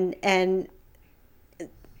 And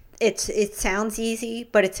it sounds easy,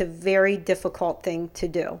 but it's a very difficult thing to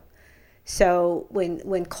do. So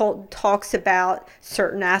when Colton talks about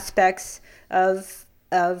certain aspects of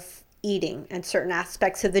eating and certain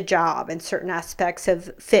aspects of the job and certain aspects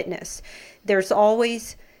of fitness, there's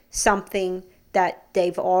always something that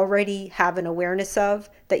they've already have an awareness of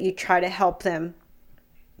that you try to help them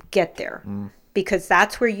get there, because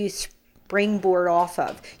that's where you springboard off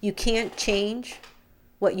of. You can't change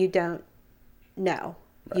what you don't know.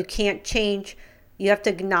 Right. You can't change. You have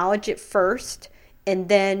to acknowledge it first and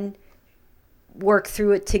then work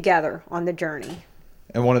through it together on the journey.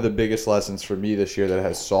 And one of the biggest lessons for me this year that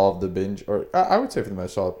has solved the binge, or I would say for the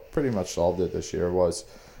most part, pretty much solved it this year, was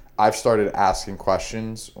I've started asking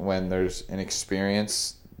questions when there's an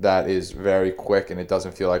experience that is very quick and it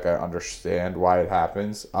doesn't feel like I understand why it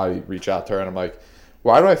happens. I reach out to her and I'm like,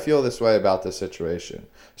 why do I feel this way about this situation?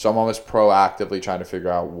 So I'm almost proactively trying to figure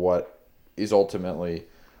out what is ultimately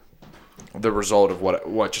the result of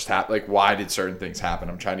what just happened. Like, why did certain things happen?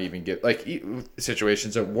 I'm trying to even get, like,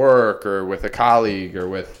 situations at work or with a colleague or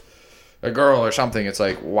with a girl or something. It's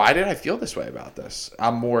like, why did I feel this way about this?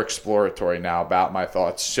 I'm more exploratory now about my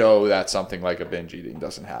thoughts so that something like a binge eating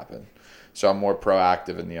doesn't happen. So I'm more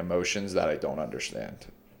proactive in the emotions that I don't understand.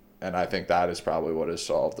 And I think that is probably what has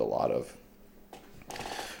solved a lot of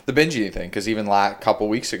the binge eating thing, because even a couple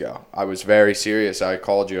weeks ago, I was very serious. I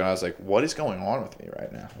called you and I was like, what is going on with me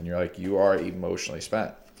right now? And you're like, you are emotionally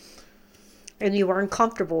spent. And you weren't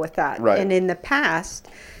comfortable with that. Right. And in the past,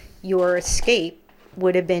 your escape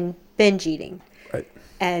would have been binge eating. Right.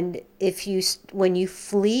 And when you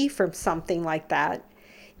flee from something like that,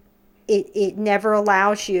 it never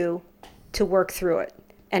allows you to work through it.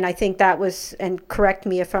 And I think that was, and correct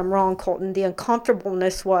me if I'm wrong, Colton, the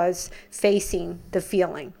uncomfortableness was facing the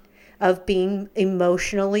feeling of being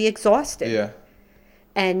emotionally exhausted. Yeah.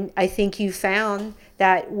 And I think you found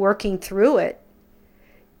that working through it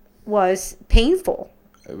was painful.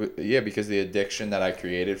 Yeah, because the addiction that I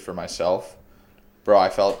created for myself, bro, I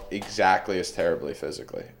felt exactly as terribly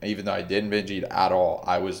physically. Even though I didn't binge eat at all,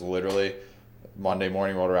 I was literally, Monday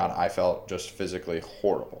morning rolled around, I felt just physically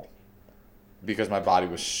horrible. because my body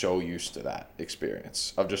was so used to that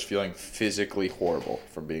experience of just feeling physically horrible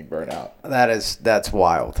from being burnt out. That's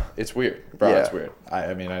wild. It's weird, bro. Yeah. It's weird.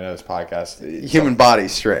 I mean, I know this podcast. Human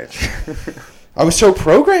body's strange. I was so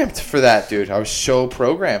programmed for that, dude. I was so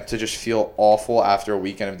programmed to just feel awful after a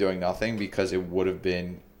weekend of doing nothing because it would have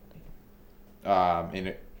been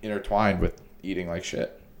intertwined with eating like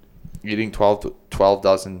shit. Eating 12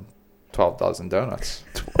 dozen donuts.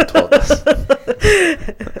 12 dozen.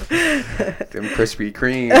 Them Krispy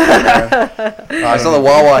Kreme. I saw the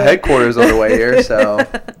Wawa headquarters on the way here, so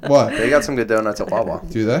What? they got some good donuts at Wawa.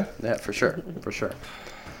 Do they? Yeah, for sure.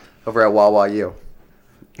 Over at Wawa U.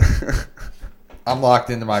 I'm locked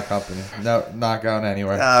into my company. No, not going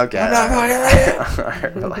anywhere. Okay. I'm not going anywhere. All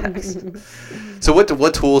right, relax. So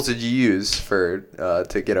what tools did you use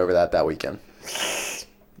to get over that weekend?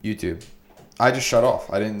 YouTube. I just shut off.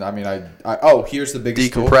 Here's the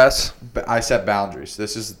biggest tool. Decompress. I set boundaries.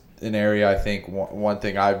 This is an area I think one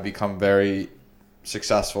thing I've become very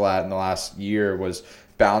successful at in the last year was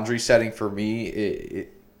boundary setting. For me,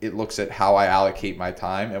 it looks at how I allocate my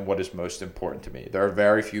time and what is most important to me. There are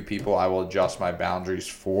very few people I will adjust my boundaries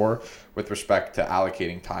for with respect to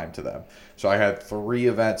allocating time to them. So I had 3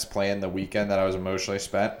 events planned the weekend that I was emotionally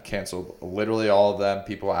spent, canceled literally all of them.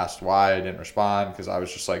 People asked why I didn't respond because I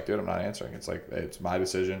was just like, dude, I'm not answering. It's like, it's my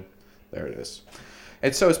decision. There it is.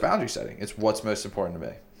 And so it's boundary setting. It's what's most important to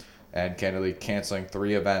me. And candidly, canceling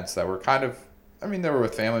 3 events that were they were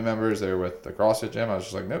with family members. They were with the CrossFit gym. I was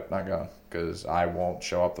just like, nope, not going because I won't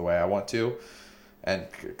show up the way I want to. And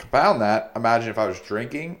compound that, imagine if I was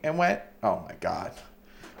drinking and went, oh my God.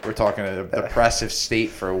 We're talking a depressive state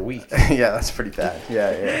for a week. Yeah, that's pretty bad.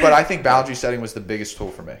 Yeah. But I think boundary setting was the biggest tool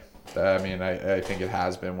for me. I mean, I think it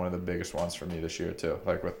has been one of the biggest ones for me this year too.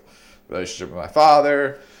 Like with relationship with my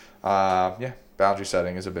father. Boundary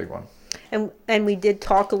setting is a big one. And we did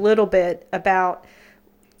talk a little bit about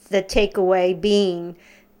the takeaway being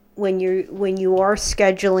when you are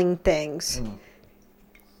scheduling things,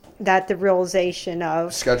 that the realization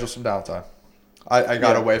of schedule some downtime. I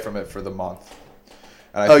got away from it for the month.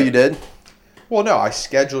 You did? Well, no, I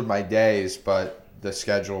scheduled my days, but the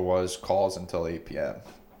schedule was calls until 8 p.m.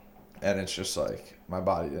 And it's just like my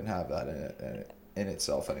body didn't have that in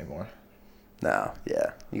itself anymore. No,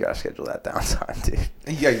 yeah. You got to schedule that downtime, dude.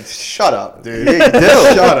 Yeah, shut up, dude. Yeah, you do.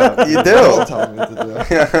 Shut up. You do. Don't tell me what to do.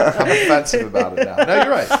 I'm offensive about it now. No,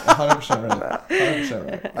 you're right. 100% right.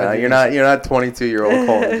 100% right. You're not 22-year-old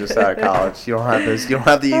Colton just out of college. You don't have those. You don't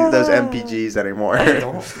have those MPGs anymore.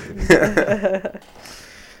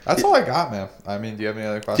 That's all I got, man. I mean, do you have any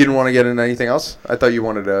other questions? You didn't want to get into anything else? I thought you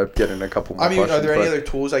wanted to get in a couple more questions. Are there any other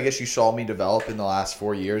tools I guess you saw me develop in the last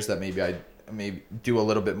 4 years that maybe I do a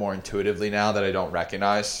little bit more intuitively now that I don't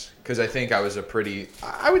recognize? Because I think I was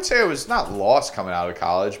I would say I was not lost coming out of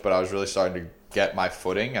college, but I was really starting to get my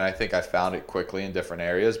footing, and I think I found it quickly in different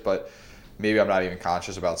areas, but maybe I'm not even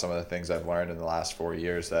conscious about some of the things I've learned in the last 4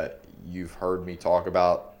 years that you've heard me talk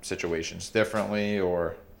about situations differently,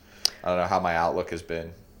 or I don't know how my outlook has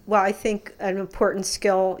been. Well, I think an important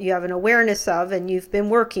skill you have an awareness of and you've been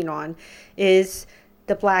working on is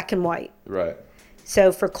the black and white. Right.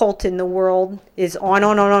 So for Colton, the world is on,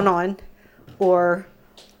 or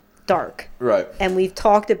dark. Right. And we've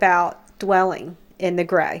talked about dwelling in the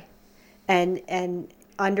gray and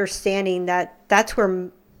understanding that that's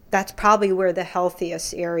probably where the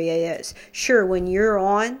healthiest area is. Sure, when you're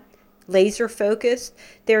on laser focused,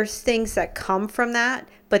 there's things that come from that,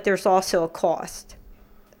 but there's also a cost.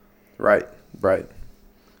 Right.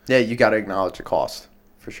 Yeah, you got to acknowledge the cost,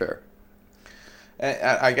 for sure. And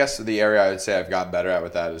I guess the area I would say I've gotten better at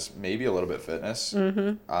with that is maybe a little bit fitness.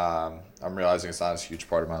 Mm-hmm. I'm realizing it's not a huge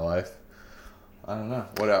part of my life. I don't know.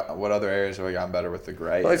 What other areas have I gotten better with the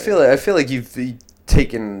gray? Well, I feel like you've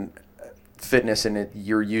taken fitness and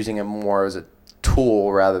you're using it more as a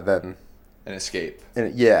tool rather than an escape.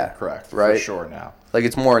 Yeah. Correct. Right. For sure now. Like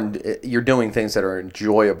it's more, you're doing things that are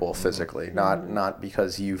enjoyable physically, not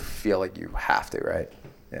because you feel like you have to, right?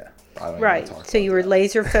 Yeah. Right. So you were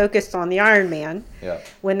laser focused on the Ironman. Yeah.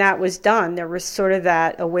 When that was done, there was sort of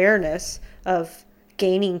that awareness of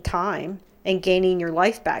gaining time and gaining your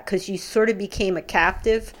life back because you sort of became a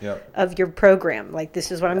captive of your program. Like, this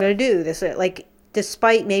is what I'm going to do. Like,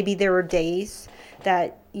 despite maybe there were days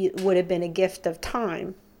that it would have been a gift of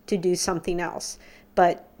time to do something else.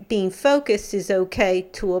 But being focused is okay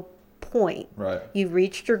to a point. Right. You've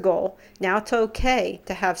reached your goal. Now it's okay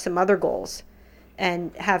to have some other goals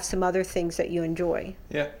and have some other things that you enjoy.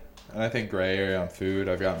 Yeah. And I think gray area on food,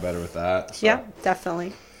 I've gotten better with that. So. Yeah,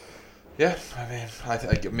 definitely. Yeah. I mean, I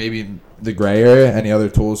think maybe the gray area, any other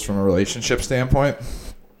tools from a relationship standpoint?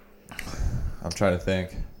 I'm trying to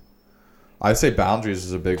think. I'd say boundaries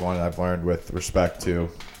is a big one I've learned with respect to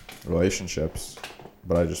relationships,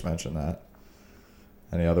 but I just mentioned that.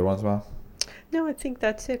 Any other ones, Mom? No, I think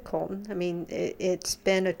that's it, Colton. I mean, it's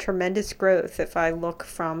been a tremendous growth if I look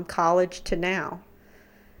from college to now.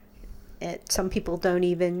 Some people don't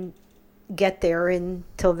even get there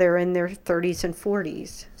until they're in their 30s and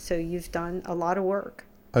 40s. So you've done a lot of work.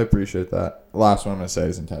 I appreciate that. Last one I'm going to say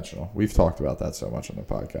is intentional. We've talked about that so much on the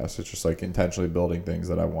podcast. It's just like intentionally building things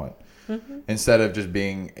that I want. Mm-hmm. Instead of just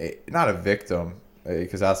being, not a victim,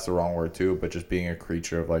 because that's the wrong word too, but just being a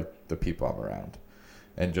creature of like the people I'm around.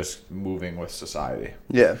 And just moving with society.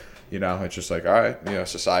 Yeah. You know, it's just like, all right, you know,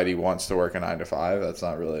 society wants to work a 9 to 5. That's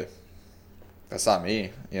not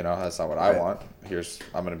me. You know, that's not what I want. I'm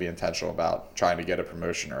going to be intentional about trying to get a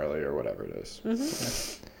promotion early or whatever it is.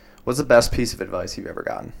 Mm-hmm. What's the best piece of advice you've ever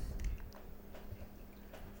gotten?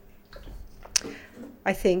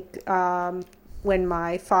 I think when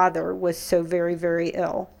my father was so very, very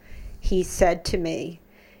ill, he said to me,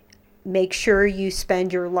 make sure you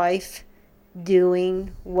spend your life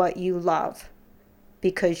doing what you love,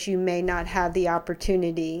 because you may not have the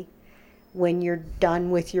opportunity when you're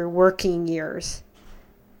done with your working years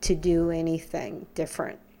to do anything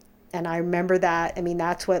different. And I remember that. I mean,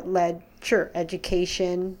 that's what led, sure,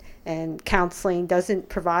 education and counseling doesn't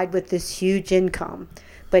provide with this huge income,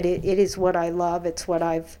 but it is what I love. It's what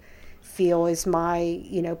I feel is my,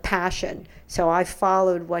 passion. So I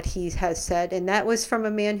followed what he has said, and that was from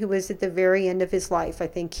a man who was at the very end of his life. I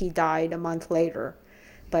think he died a month later,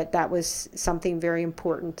 but that was something very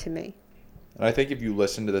important to me. And I think if you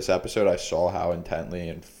listen to this episode, I saw how intently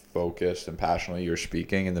and focused and passionately you were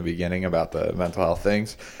speaking in the beginning about the mental health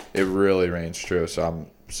things. It really reigns true. So I'm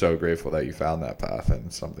so grateful that you found that path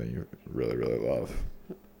and something you really, really love.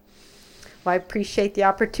 Well, I appreciate the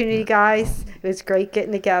opportunity, guys. It was great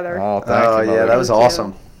getting together. Oh, thank you. Yeah, that was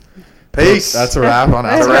awesome. Peace. That's a wrap on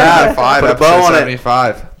That's episode a wrap. 75, Put a bow episode on it.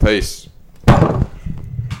 75. Peace.